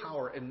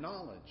willpower and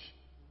knowledge.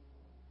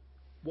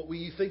 What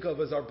we think of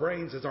as our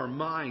brains, as our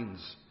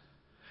minds.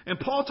 And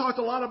Paul talked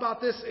a lot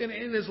about this in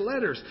his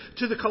letters.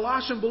 To the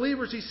Colossian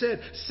believers, he said,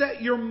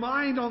 set your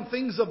mind on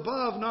things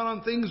above, not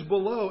on things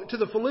below. To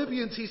the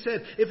Philippians, he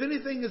said, if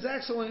anything is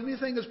excellent,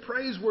 anything is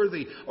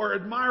praiseworthy, or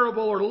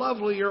admirable, or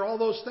lovely, or all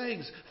those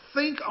things,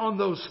 think on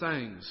those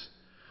things.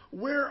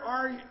 Where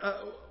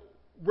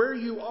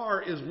you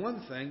are is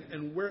one thing,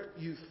 and where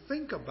you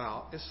think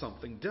about is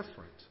something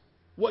different.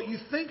 What you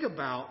think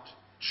about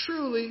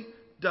truly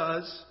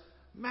does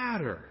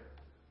matter.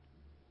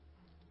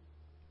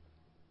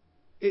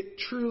 It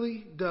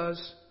truly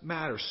does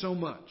matter so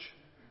much.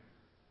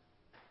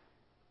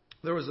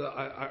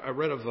 I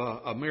read of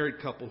a married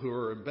couple who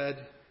are in bed.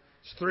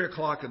 It's 3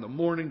 o'clock in the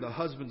morning. The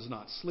husband's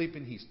not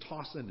sleeping. He's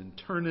tossing and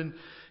turning.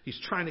 He's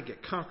trying to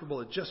get comfortable.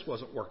 It just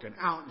wasn't working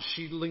out. And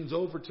she leans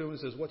over to him and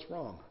says, what's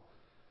wrong?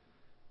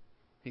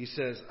 He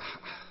says,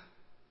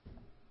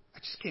 I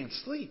just can't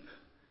sleep.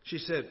 She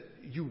said,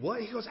 you what?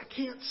 He goes, I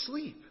can't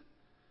sleep.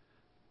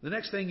 The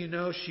next thing you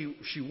know,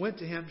 she went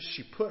to him.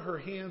 She put her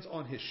hands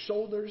on his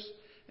shoulders.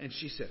 And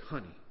she said,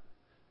 honey.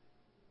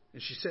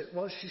 And she said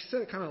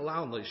it kind of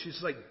loudly. She's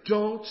like,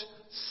 don't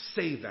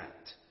say that.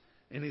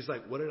 And he's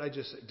like, what did I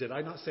just say? Did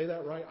I not say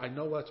that right? I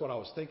know that's what I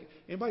was thinking.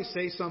 Anybody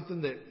say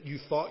something that you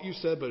thought you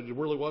said, but it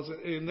really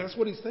wasn't? And that's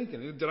what he's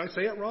thinking. Did I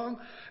say it wrong?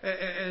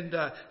 And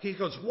he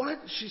goes, what?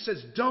 She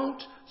says,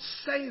 don't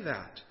say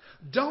that.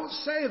 Don't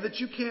say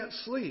that you can't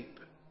sleep.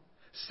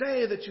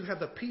 Say that you have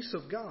the peace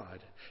of God.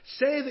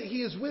 Say that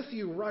He is with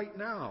you right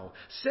now.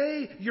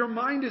 Say your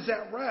mind is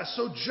at rest.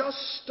 So just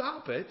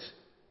stop it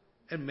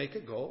and make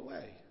it go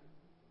away.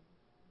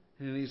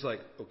 And he's like,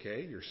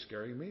 okay, you're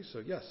scaring me. So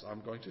yes,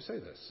 I'm going to say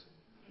this.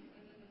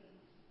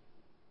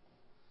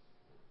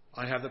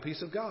 I have the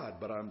peace of God,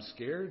 but I'm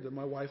scared that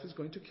my wife is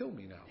going to kill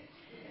me now.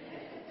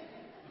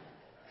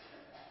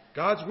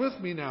 God's with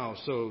me now,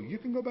 so you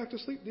can go back to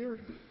sleep, dear.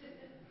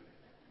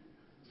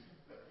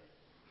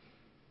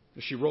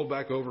 She rolled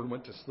back over and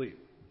went to sleep.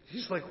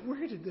 He's like,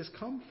 where did this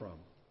come from?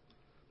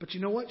 But you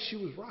know what? She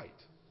was right.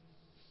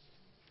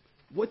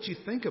 What you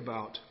think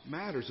about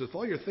matters. If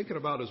all you're thinking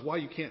about is why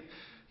you can't.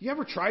 You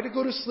ever try to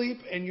go to sleep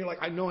and you're like,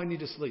 I know I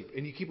need to sleep.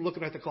 And you keep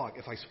looking at the clock.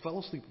 If I fell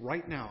asleep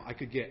right now, I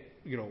could get,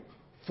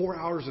 4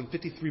 hours and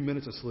 53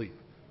 minutes of sleep.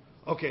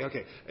 Okay.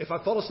 If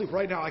I fall asleep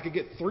right now, I could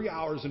get 3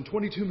 hours and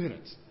 22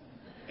 minutes.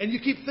 And you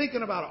keep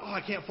thinking about it. Oh,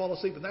 I can't fall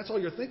asleep. And that's all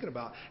you're thinking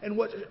about. And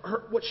what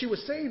she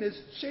was saying is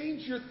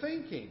change your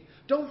thinking.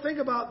 Don't think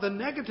about the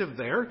negative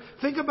there.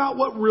 Think about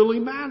what really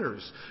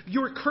matters.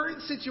 Your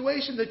current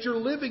situation that you're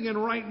living in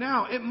right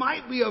now, it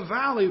might be a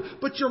valley,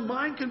 but your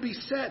mind can be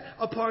set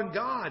upon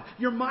God.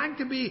 Your mind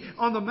can be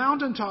on the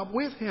mountaintop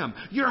with Him.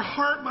 Your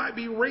heart might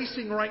be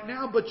racing right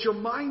now, but your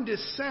mind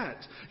is set.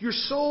 Your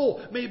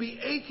soul may be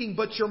aching,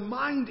 but your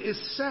mind is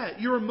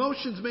set. Your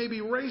emotions may be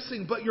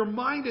racing, but your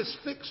mind is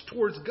fixed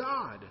towards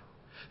God.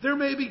 There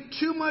may be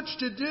too much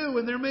to do,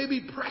 and there may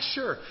be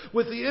pressure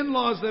with the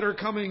in-laws that are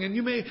coming, and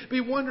you may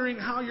be wondering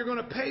how you're going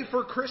to pay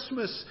for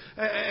Christmas,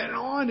 and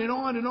on and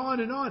on and on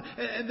and on.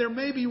 And there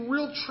may be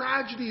real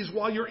tragedies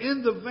while you're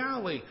in the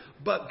valley.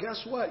 But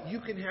guess what? You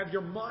can have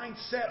your mind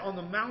set on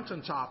the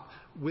mountaintop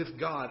with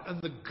God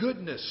and the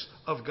goodness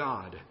of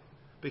God,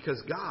 because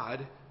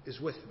God is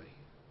with me.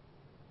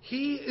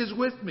 He is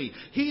with me.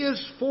 He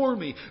is for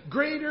me.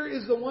 Greater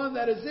is the one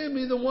that is in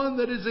me, the one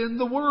that is in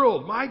the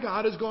world. My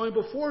God is going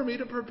before me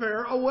to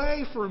prepare a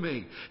way for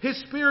me.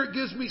 His Spirit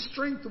gives me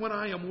strength when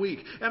I am weak.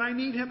 And I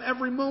need Him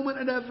every moment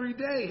and every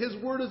day. His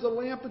Word is a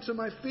lamp unto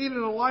my feet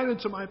and a light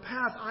unto my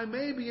path. I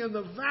may be in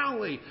the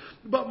valley,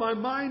 but my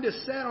mind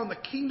is set on the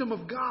kingdom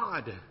of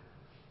God.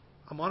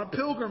 I'm on a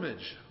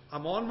pilgrimage.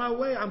 I'm on my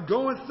way. I'm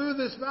going through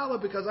this valley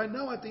because I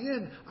know at the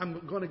end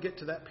I'm going to get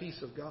to that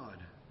peace of God,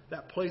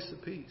 that place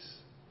of peace.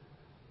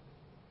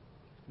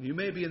 You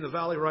may be in the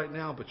valley right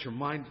now, but your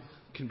mind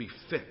can be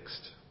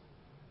fixed.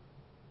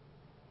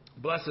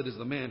 Blessed is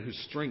the man whose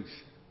strength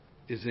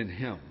is in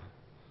Him.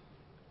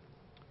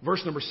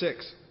 Verse number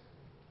 6.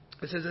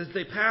 It says, as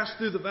they pass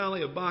through the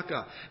valley of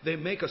Baca, they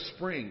make a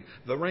spring.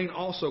 The rain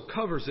also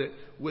covers it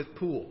with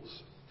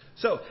pools.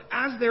 So,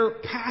 as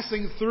they're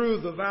passing through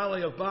the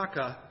valley of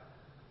Baca,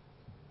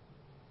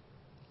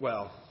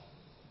 well,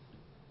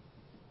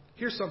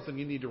 here's something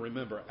you need to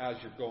remember as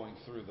you're going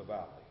through the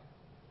valley.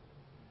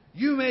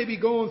 You may be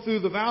going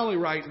through the valley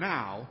right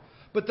now,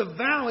 but the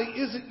valley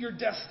isn't your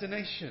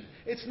destination.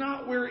 It's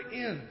not where it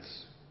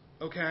ends.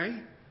 Okay?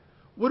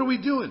 What are we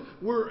doing?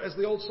 We're, as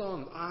the old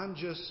song, I'm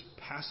just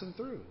passing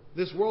through.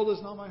 This world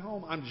is not my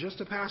home. I'm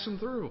just a passing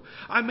through.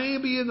 I may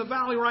be in the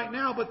valley right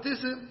now, but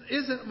this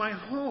isn't my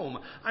home.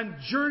 I'm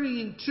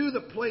journeying to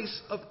the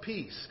place of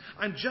peace.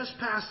 I'm just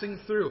passing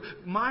through.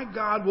 My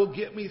God will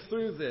get me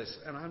through this,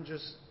 and I'm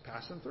just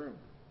passing through.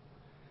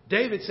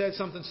 David said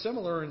something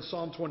similar in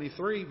Psalm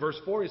 23, verse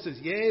 4. He says,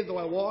 yea, though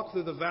I walk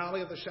through the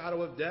valley of the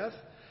shadow of death,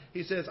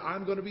 he says,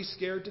 I'm going to be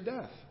scared to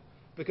death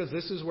because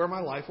this is where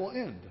my life will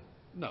end.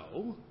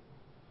 No.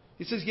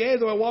 He says, yea,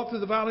 though I walk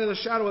through the valley of the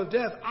shadow of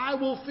death, I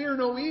will fear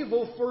no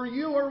evil, for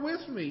you are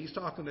with me. He's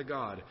talking to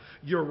God.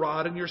 Your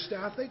rod and your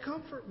staff, they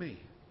comfort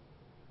me.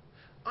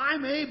 I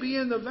may be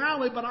in the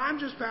valley, but I'm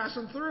just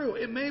passing through.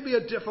 It may be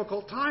a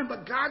difficult time,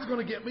 but God's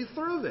going to get me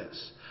through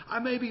this. I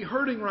may be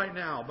hurting right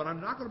now, but I'm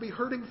not going to be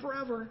hurting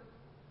forever.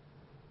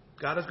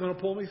 God is going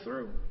to pull me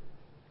through.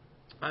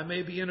 I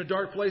may be in a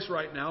dark place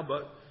right now,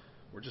 but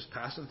we're just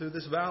passing through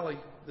this valley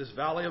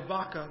of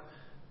Baca.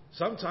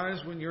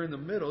 Sometimes when you're in the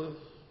middle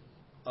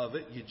of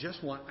it, you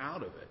just want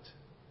out of it.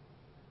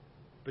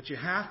 But you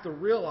have to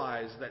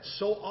realize that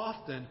so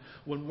often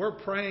when we're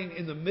praying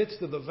in the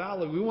midst of the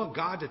valley, we want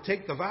God to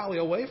take the valley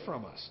away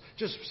from us.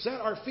 Just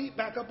set our feet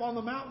back up on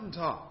the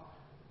mountaintop.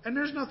 And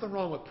there's nothing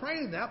wrong with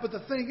praying that, but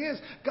the thing is,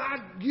 God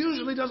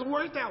usually doesn't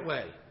work that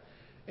way.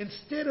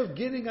 Instead of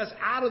getting us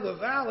out of the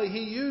valley,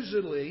 He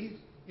usually,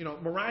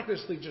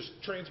 miraculously just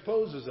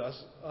transposes us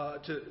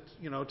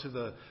to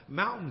the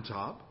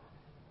mountaintop.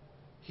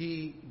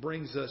 He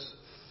brings us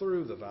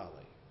through the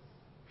valley,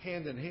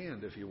 hand in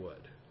hand, if you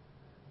would.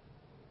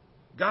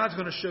 God's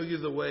going to show you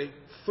the way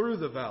through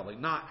the valley,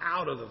 not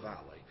out of the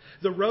valley.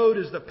 The road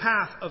is the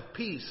path of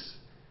peace.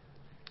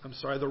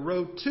 The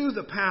road to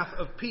the path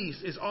of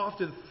peace is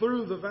often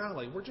through the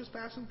valley. We're just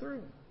passing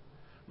through.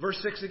 Verse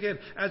 6 again,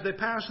 as they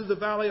pass through the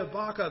valley of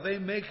Baca, they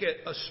make it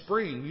a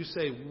spring. You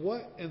say,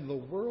 what in the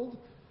world?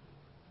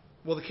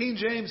 Well, the King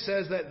James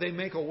says that they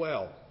make a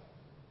well.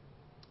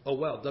 A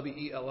well,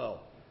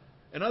 W-E-L-L.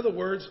 In other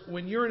words,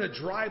 when you're in a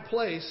dry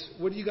place,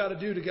 what do you got to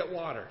do to get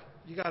water?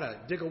 You got to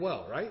dig a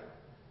well, right?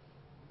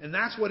 And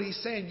that's what he's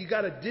saying. You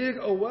got to dig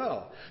a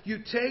well. You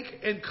take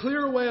and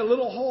clear away a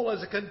little hole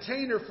as a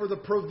container for the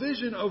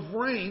provision of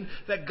rain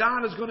that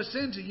God is going to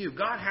send to you.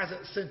 God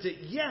hasn't sent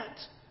it yet,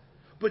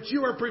 but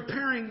you are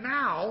preparing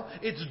now.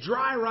 It's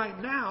dry right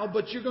now,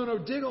 but you're going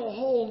to dig a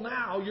hole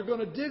now. You're going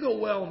to dig a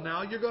well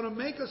now. You're going to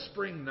make a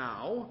spring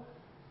now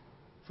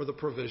for the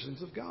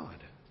provisions of God.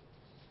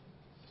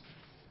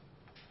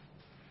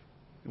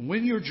 And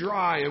when you're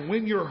dry and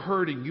when you're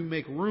hurting, you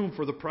make room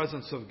for the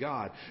presence of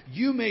God.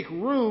 You make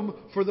room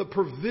for the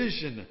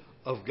provision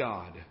of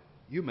God.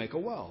 You make a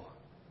well.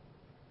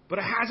 But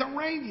it hasn't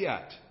rained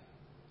yet.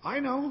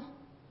 I know.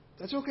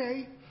 That's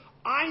okay.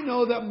 I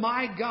know that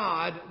my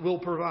God will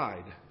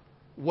provide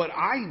what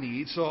I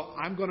need, so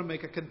I'm going to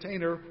make a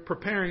container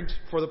preparing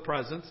for the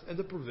presence and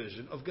the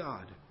provision of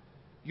God.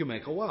 You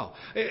make a well.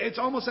 It's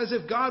almost as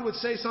if God would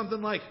say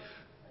something like,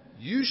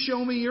 you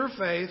show me your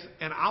faith,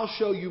 and I'll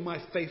show you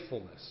my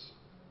faithfulness.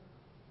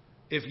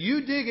 If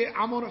you dig it,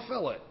 I'm going to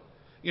fill it.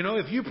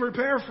 If you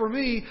prepare for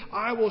me,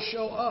 I will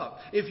show up.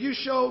 If you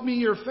show me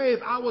your faith,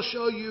 I will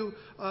show you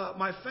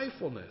my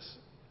faithfulness.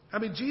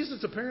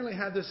 Jesus apparently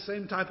had this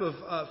same type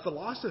of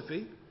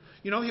philosophy.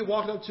 He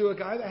walked up to a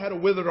guy that had a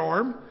withered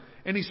arm,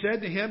 and he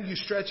said to him, you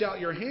stretch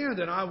out your hand,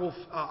 and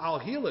I'll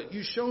heal it.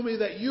 You show me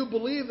that you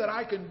believe that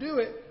I can do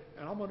it,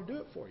 and I'm going to do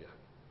it for you.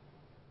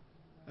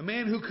 A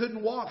man who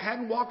couldn't walk,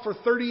 hadn't walked for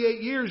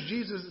 38 years,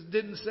 Jesus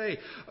didn't say,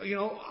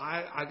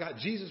 I got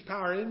Jesus'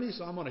 power in me,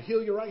 so I'm going to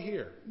heal you right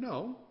here.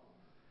 No.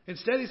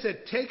 Instead, he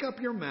said, take up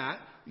your mat,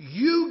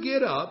 you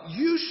get up,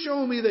 you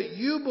show me that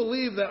you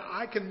believe that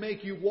I can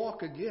make you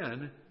walk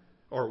again,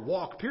 or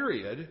walk,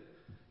 period.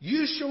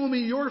 You show me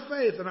your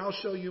faith, and I'll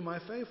show you my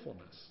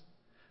faithfulness.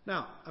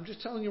 Now, I'm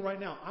just telling you right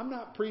now, I'm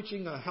not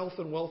preaching a health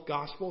and wealth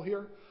gospel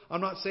here.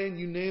 I'm not saying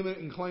you name it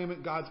and claim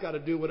it, God's got to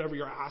do whatever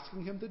you're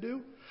asking Him to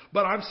do.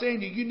 But I'm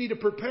saying you need to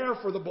prepare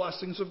for the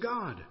blessings of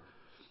God.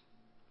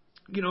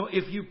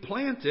 If you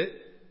plant it,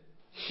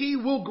 He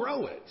will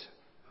grow it.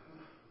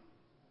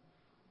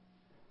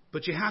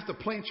 But you have to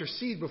plant your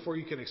seed before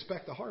you can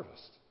expect a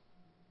harvest.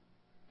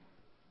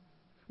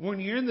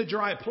 When you're in the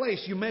dry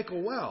place, you make a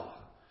well.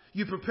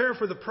 You prepare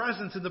for the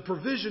presence and the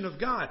provision of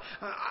God.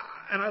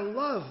 And I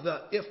love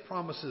the if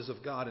promises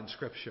of God in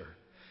Scripture.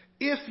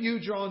 If you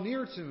draw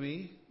near to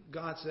me,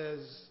 God says,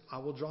 I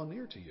will draw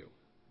near to you.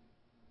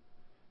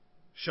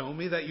 Show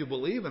me that you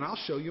believe, and I'll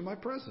show you my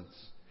presence.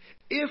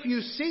 If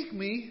you seek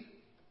me,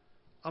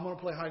 I'm going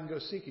to play hide and go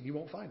seek, and you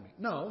won't find me.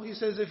 No, He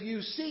says, if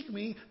you seek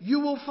me, you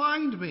will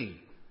find me.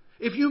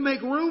 If you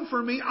make room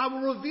for me, I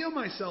will reveal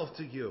myself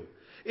to you.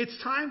 It's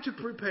time to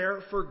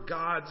prepare for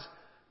God's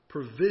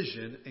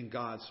provision and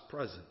God's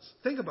presence.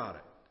 Think about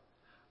it.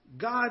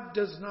 God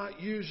does not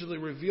usually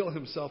reveal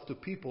Himself to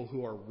people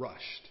who are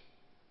rushed.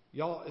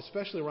 Y'all,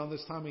 especially around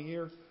this time of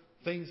year,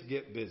 things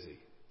get busy.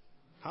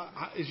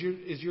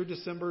 Is your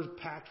December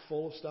packed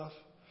full of stuff?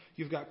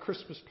 You've got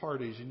Christmas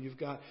parties, and you've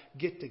got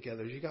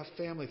get-togethers, you've got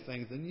family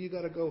things, and then you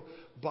got to go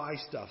buy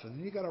stuff, and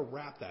then you got to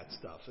wrap that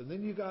stuff, and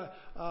then you got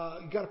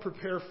to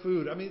prepare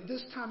food.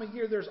 This time of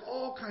year, there's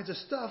all kinds of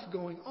stuff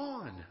going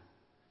on,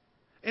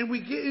 and we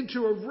get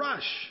into a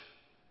rush.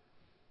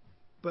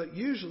 But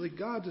usually,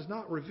 God does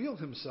not reveal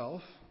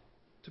Himself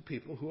to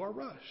people who are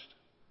rushed.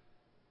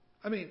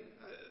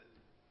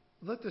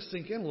 Let this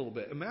sink in a little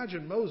bit.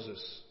 Imagine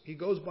Moses. He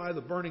goes by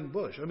the burning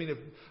bush. If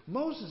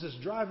Moses is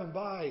driving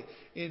by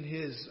in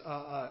his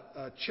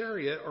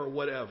chariot or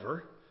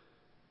whatever,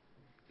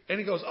 And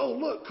he goes, oh,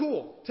 look,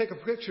 cool. Take a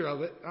picture of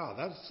it. Oh,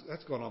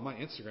 that's going on my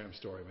Instagram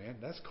story, man.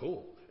 That's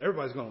cool.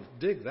 Everybody's going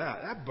to dig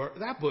that.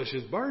 That bush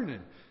is burning.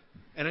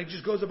 And he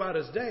just goes about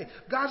his day.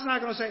 God's not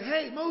going to say,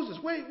 hey, Moses,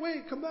 wait,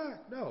 come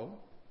back. No.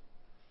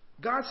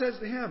 God says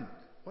to him,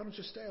 why don't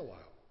you stay a while?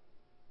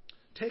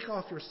 Take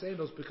off your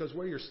sandals because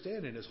where you're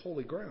standing is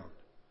holy ground.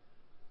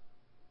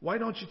 Why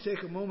don't you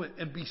take a moment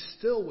and be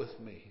still with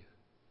me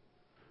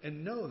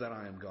and know that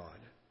I am God?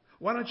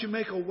 Why don't you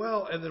make a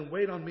well and then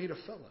wait on me to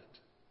fill it?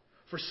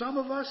 For some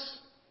of us,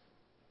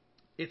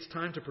 it's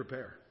time to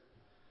prepare.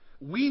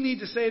 We need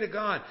to say to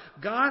God,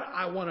 God,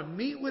 I want to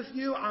meet with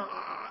you.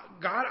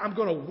 God, I'm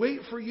going to wait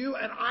for you.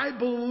 And I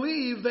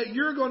believe that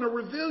you're going to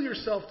reveal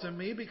yourself to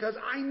me because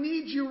I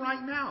need you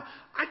right now.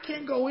 I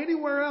can't go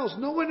anywhere else.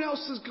 No one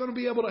else is going to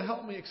be able to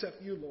help me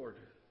except you, Lord.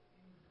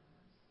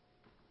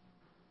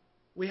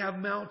 We have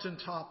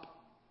mountaintop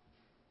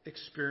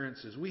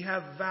experiences. We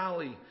have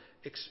valley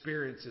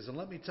experiences. And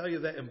let me tell you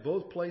that in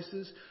both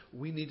places,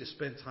 we need to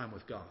spend time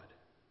with God.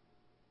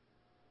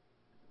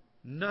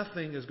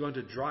 Nothing is going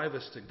to drive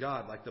us to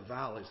God like the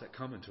valleys that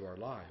come into our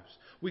lives.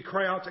 We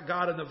cry out to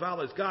God in the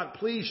valleys, God,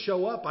 please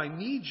show up. I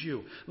need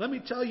you. Let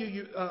me tell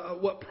you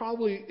what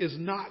probably is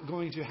not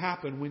going to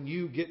happen when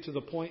you get to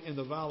the point in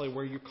the valley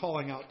where you're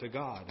calling out to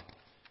God.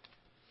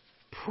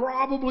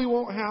 Probably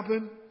won't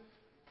happen.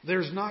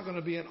 There's not going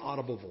to be an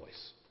audible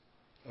voice.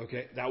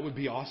 Okay, that would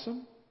be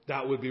awesome.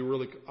 That would be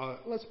really,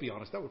 let's be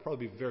honest, that would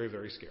probably be very,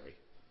 very scary.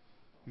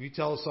 If you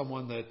tell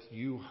someone that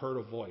you heard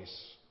a voice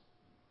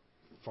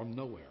from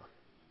nowhere,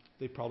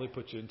 they probably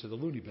put you into the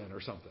loony bin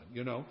or something,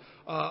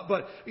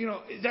 But,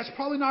 that's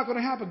probably not going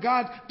to happen.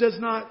 God does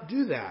not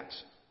do that.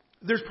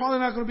 There's probably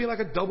not going to be like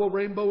a double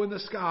rainbow in the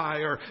sky,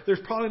 or there's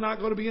probably not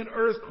going to be an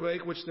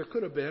earthquake, which there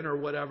could have been or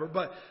whatever.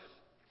 But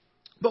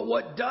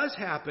what does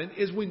happen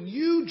is when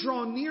you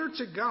draw near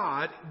to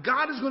God,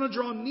 God is going to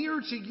draw near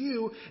to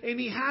you, and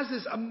He has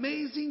this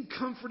amazing,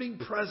 comforting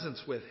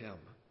presence with Him.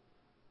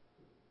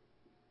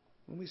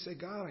 When we say,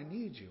 God, I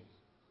need you.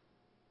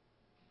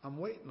 I'm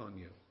waiting on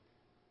you.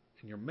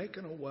 And you're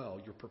making a well.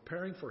 You're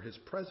preparing for His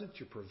presence.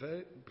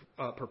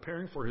 You're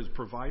preparing for His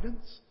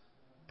providence.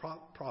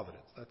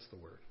 Providence, that's the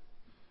word.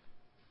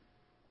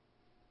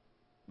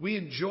 We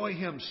enjoy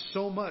Him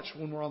so much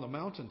when we're on the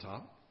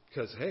mountaintop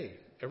because, hey,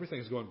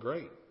 everything's going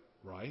great,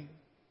 right?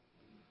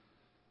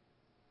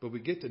 But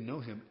we get to know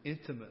Him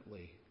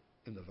intimately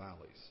in the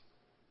valleys.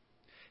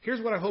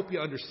 Here's what I hope you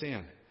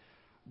understand.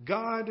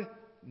 God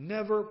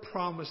never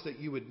promised that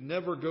you would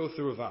never go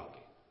through a valley.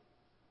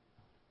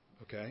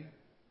 Okay?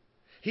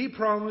 He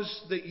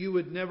promised that you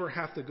would never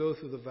have to go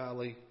through the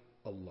valley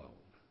alone.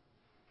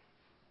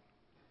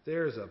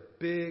 There's a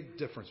big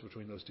difference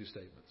between those two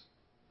statements,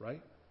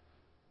 right?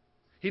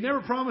 He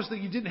never promised that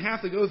you didn't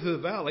have to go through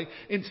the valley.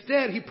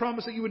 Instead, He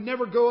promised that you would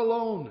never go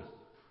alone.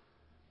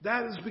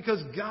 That is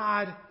because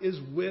God is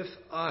with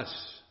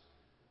us.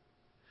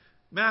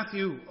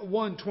 Matthew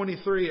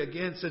 1:23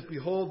 again says,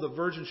 behold, the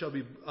virgin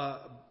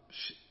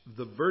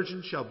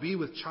shall be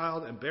with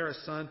child and bear a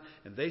son,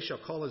 and they shall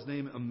call his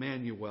name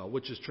Immanuel,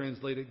 which is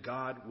translated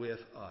God with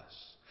us.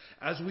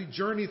 As we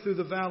journey through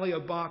the valley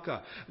of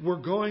Baca,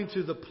 we're going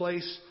to the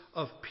place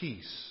of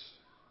peace.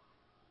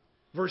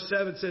 Verse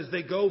 7 says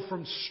they go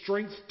from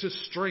strength to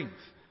strength.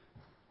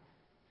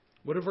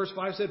 What did verse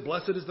 5 say?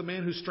 Blessed is the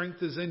man whose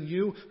strength is in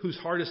you, whose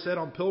heart is set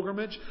on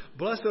pilgrimage.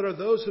 Blessed are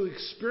those who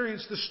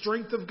experience the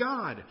strength of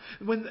God.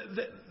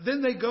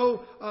 Then they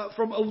go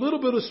from a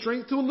little bit of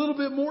strength to a little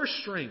bit more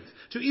strength,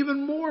 to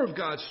even more of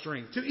God's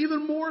strength, to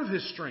even more of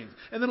His strength,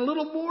 and then a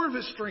little more of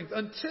His strength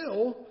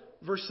until,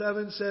 verse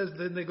 7 says,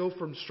 then they go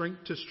from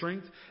strength to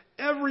strength.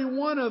 Every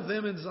one of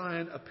them in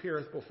Zion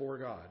appeareth before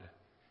God.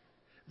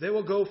 They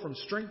will go from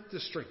strength to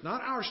strength.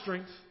 Not our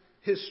strength,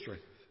 His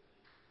strength.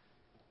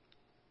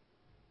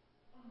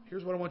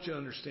 Here's what I want you to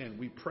understand.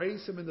 We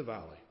praise Him in the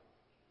valley.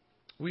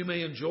 We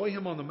may enjoy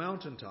Him on the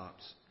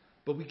mountaintops,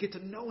 but we get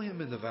to know Him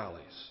in the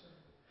valleys.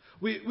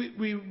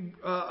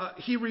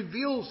 He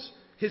reveals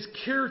His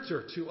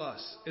character to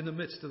us in the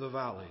midst of the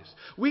valleys.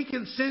 We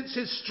can sense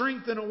His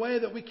strength in a way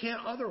that we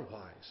can't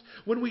otherwise.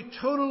 When we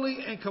totally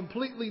and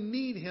completely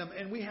need Him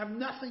and we have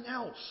nothing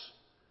else,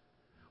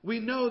 we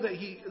know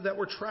that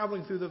we're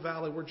traveling through the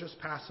valley. We're just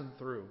passing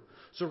through.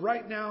 So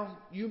right now,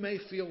 you may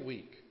feel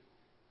weak.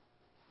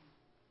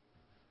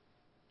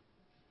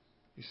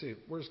 You say,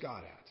 where's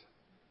God at?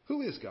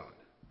 Who is God?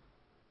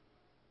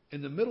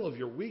 In the middle of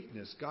your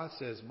weakness, God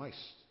says,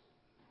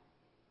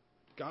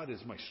 God is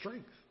my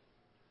strength.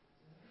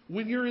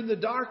 When you're in the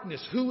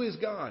darkness, who is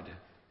God?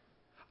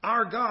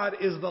 Our God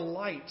is the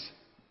light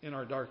in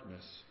our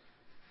darkness.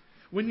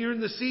 When you're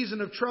in the season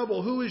of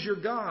trouble, who is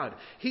your God?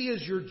 He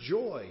is your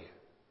joy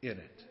in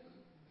it.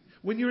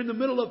 When you're in the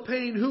middle of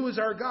pain, who is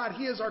our God?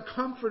 He is our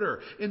comforter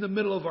in the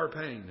middle of our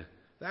pain.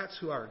 That's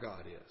who our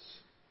God is.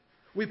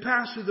 We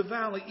pass through the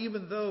valley,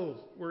 even though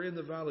we're in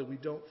the valley, we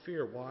don't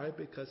fear. Why?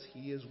 Because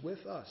He is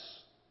with us.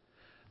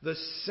 The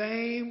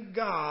same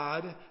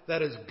God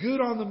that is good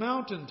on the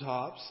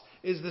mountaintops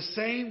is the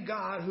same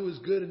God who is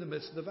good in the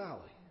midst of the valley.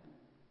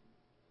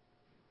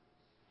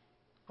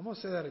 I'm going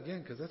to say that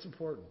again because that's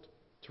important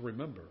to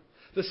remember.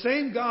 The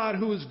same God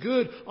who is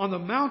good on the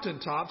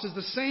mountaintops is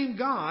the same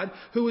God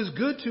who is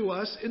good to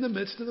us in the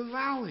midst of the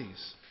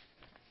valleys.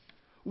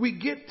 We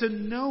get to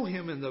know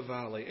Him in the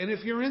valley. And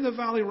if you're in the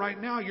valley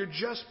right now, you're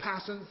just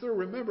passing through.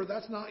 Remember,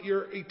 that's not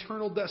your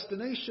eternal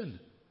destination.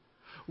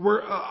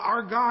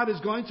 Our God is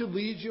going to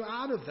lead you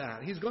out of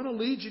that. He's going to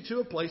lead you to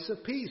a place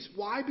of peace.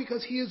 Why?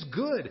 Because He is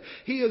good.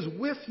 He is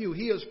with you.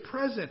 He is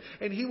present.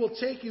 And He will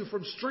take you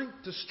from strength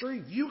to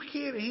strength. You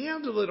can't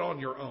handle it on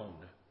your own.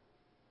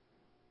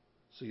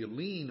 So you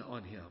lean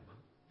on Him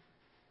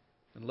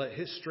and let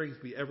His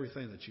strength be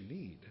everything that you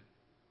need.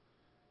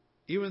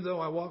 Even though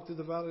I walk through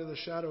the valley of the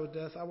shadow of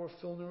death, I will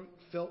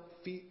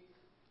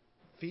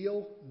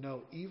feel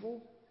no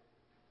evil.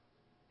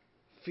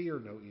 Fear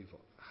no evil.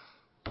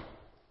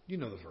 You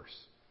know the verse.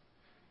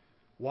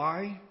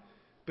 Why?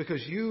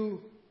 Because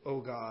you, O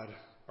God,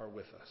 are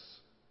with us.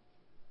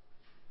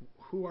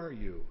 Who are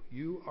you?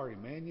 You are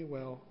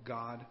Immanuel,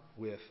 God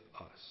with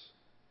us.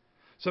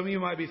 Some of you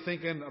might be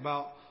thinking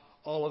about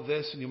all of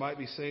this and you might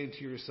be saying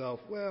to yourself,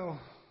 well,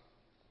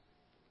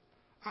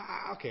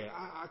 I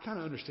kind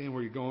of understand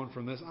where you're going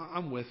from this.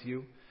 I'm with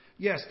you.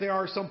 Yes, there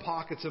are some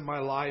pockets in my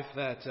life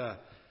that, that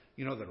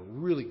are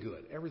really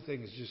good.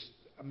 Everything is just,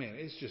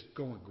 it's just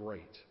going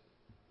great.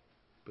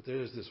 But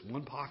there's this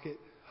one pocket,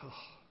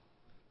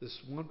 this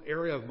one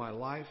area of my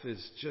life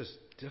is just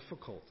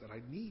difficult and I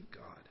need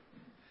God.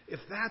 If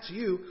that's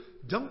you,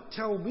 don't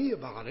tell me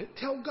about it.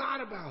 Tell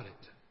God about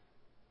it.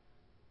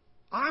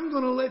 I'm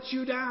going to let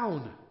you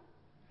down.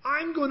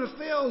 I'm going to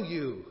fail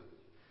you.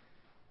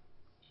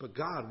 But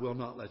God will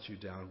not let you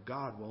down.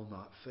 God will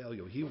not fail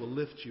you. He will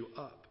lift you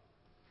up.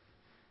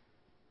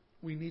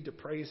 We need to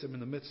praise Him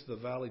in the midst of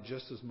the valley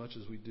just as much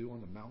as we do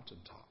on the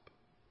mountaintop.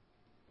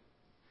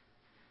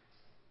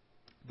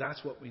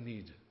 That's what we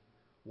need.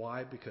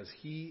 Why? Because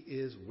He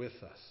is with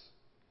us.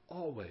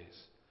 Always.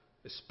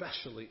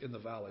 Especially in the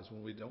valleys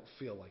when we don't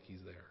feel like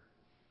He's there.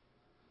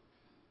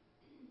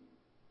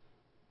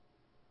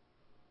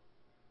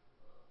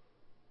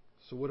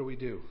 So what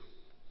do?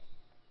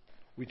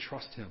 We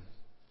trust Him.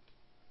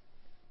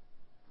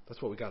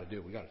 That's what we got to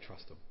do. We got to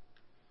trust Him.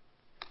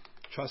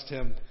 Trust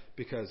Him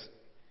because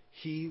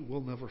He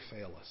will never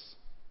fail us.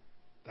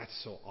 That's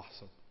so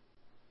awesome.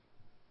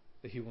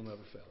 That He will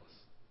never fail us.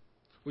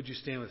 Would you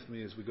stand with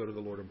me as we go to the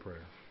Lord in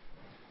prayer?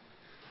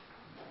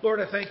 Lord,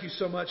 I thank You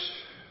so much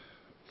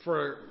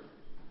for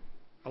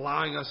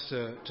allowing us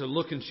to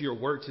look into Your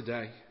Word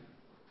today.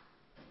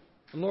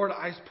 And Lord,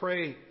 I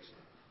pray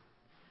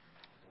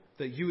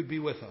that You would be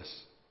with us.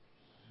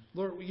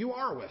 Lord, You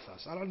are with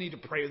us. I don't need to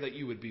pray that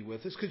You would be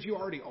with us because You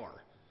already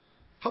are.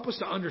 Help us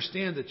to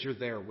understand that You're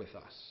there with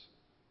us.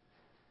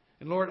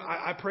 And Lord,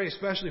 I pray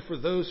especially for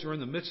those who are in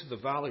the midst of the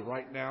valley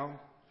right now.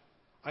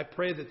 I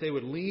pray that they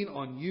would lean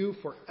on You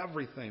for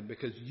everything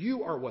because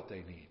You are what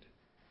they need.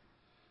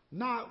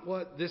 Not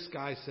what this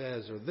guy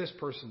says or this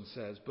person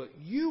says, but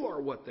You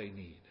are what they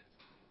need.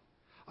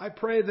 I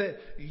pray that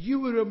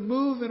You would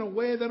move in a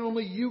way that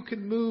only You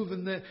can move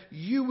and that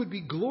You would be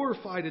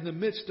glorified in the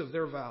midst of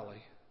their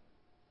valley.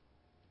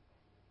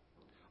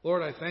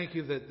 Lord, I thank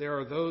You that there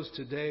are those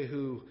today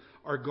who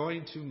are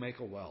going to make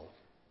a well.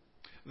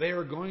 They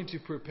are going to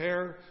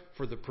prepare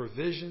for the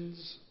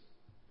provisions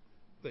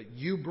that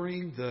You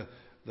bring, the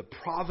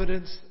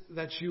providence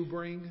that You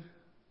bring,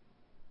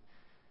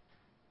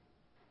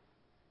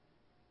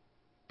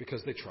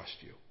 because they trust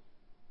You.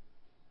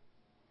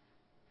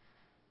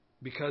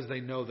 Because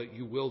they know that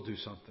You will do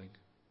something.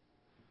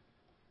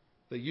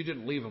 That You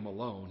didn't leave them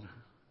alone,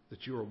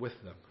 that You are with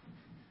them.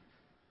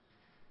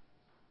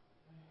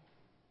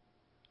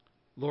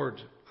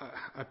 Lord,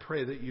 I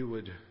pray that You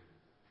would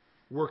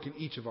work in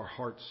each of our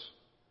hearts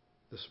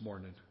this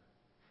morning.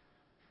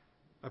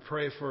 I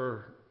pray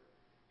for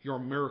Your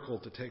miracle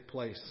to take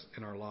place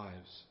in our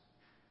lives.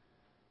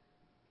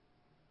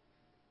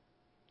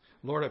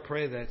 Lord, I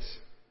pray that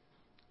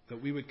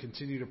we would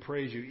continue to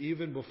praise You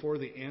even before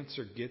the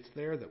answer gets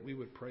there, that we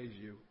would praise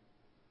You.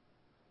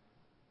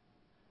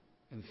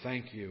 And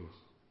thank You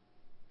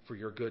for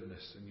Your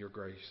goodness and Your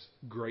grace,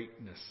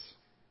 greatness.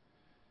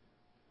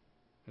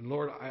 And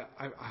Lord,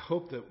 I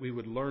hope that we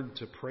would learn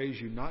to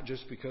praise You not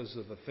just because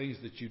of the things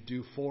that You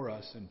do for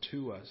us and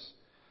to us,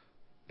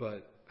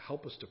 but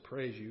help us to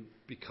praise You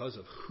because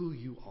of who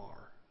You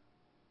are.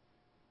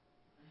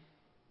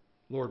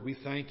 Lord, we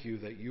thank You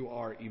that You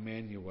are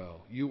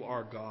Immanuel. You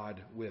are God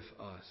with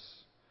us,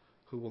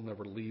 who will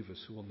never leave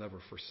us, who will never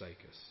forsake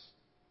us.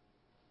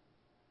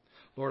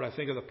 Lord, I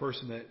think of the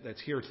person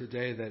that's here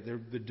today that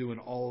they've been doing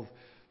all of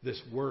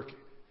this work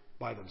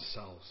by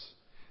themselves.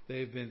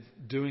 They've been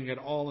doing it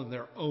all in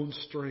their own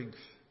strength.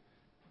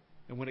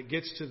 And when it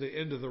gets to the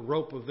end of the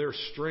rope of their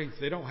strength,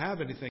 they don't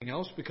have anything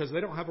else because they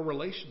don't have a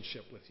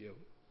relationship with You.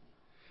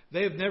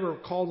 They have never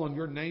called on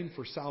Your name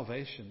for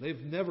salvation. They've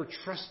never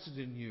trusted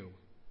in You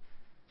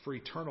for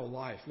eternal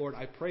life. Lord,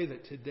 I pray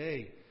that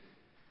today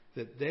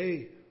that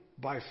they,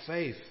 by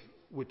faith,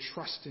 would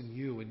trust in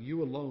You and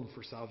You alone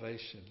for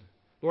salvation.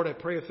 Lord, I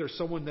pray if there's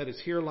someone that is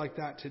here like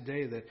that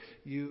today, that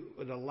You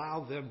would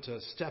allow them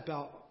to step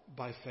out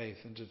by faith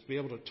and just be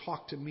able to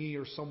talk to me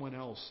or someone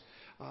else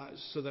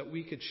so that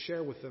we could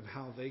share with them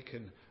how they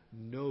can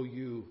know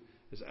you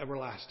as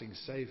everlasting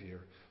Savior,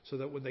 so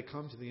that when they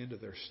come to the end of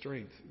their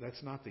strength,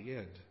 that's not the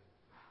end.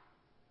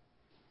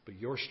 But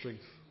your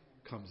strength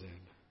comes in.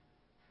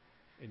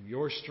 And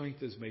your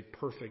strength is made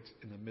perfect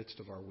in the midst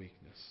of our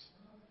weakness.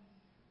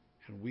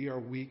 And we are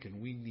weak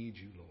and we need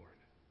you, Lord.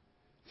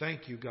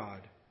 Thank you,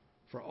 God,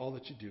 for all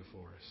that you do for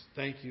us.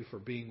 Thank you for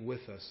being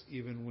with us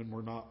even when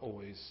we're not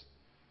always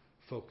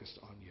focused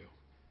on you.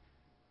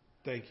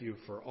 Thank you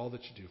for all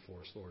that you do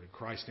for us, Lord. In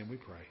Christ's name we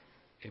pray.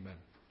 Amen.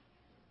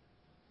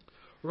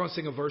 We're going to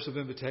sing a verse of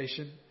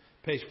invitation.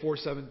 Page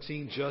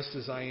 417, Just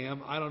As I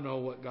Am. I don't know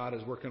what God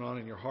is working on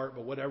in your heart,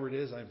 but whatever it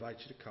is, I invite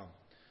you to come.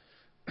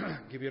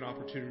 Give you an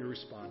opportunity to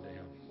respond to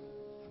Him.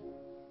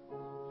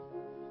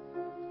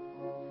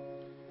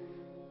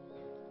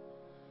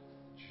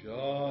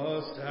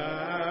 Just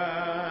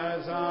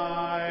as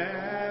I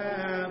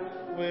am,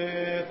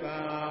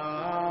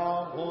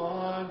 without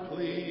one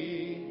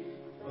plea,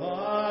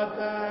 but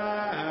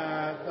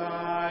that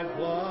thy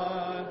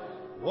blood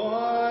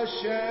was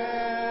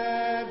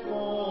shed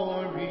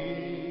for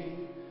me,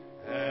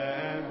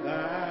 and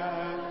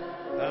that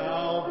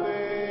thou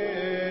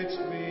bidst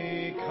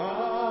me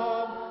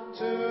come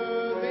to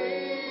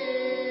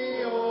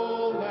thee,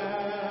 O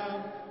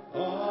Lamb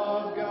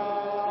of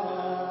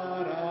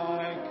God,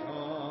 I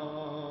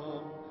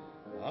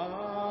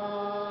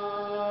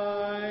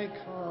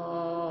come.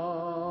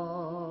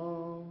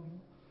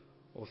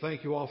 Well,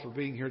 thank you all for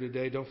being here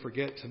today. Don't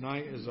forget,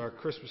 tonight is our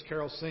Christmas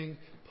Carol Sing.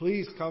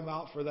 Please come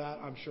out for that.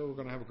 I'm sure we're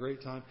going to have a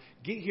great time.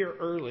 Get here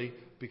early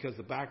because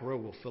the back row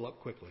will fill up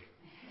quickly.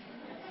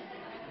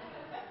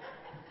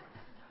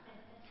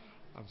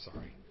 I'm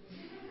sorry.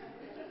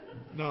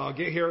 No,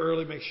 get here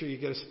early. Make sure you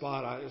get a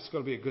spot. It's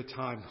going to be a good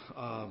time.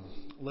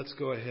 Let's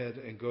go ahead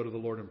and go to the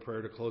Lord in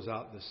prayer to close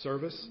out this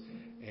service.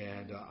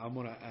 And I'm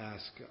going to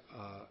ask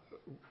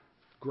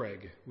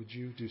Greg, would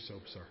you do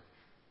so, sir?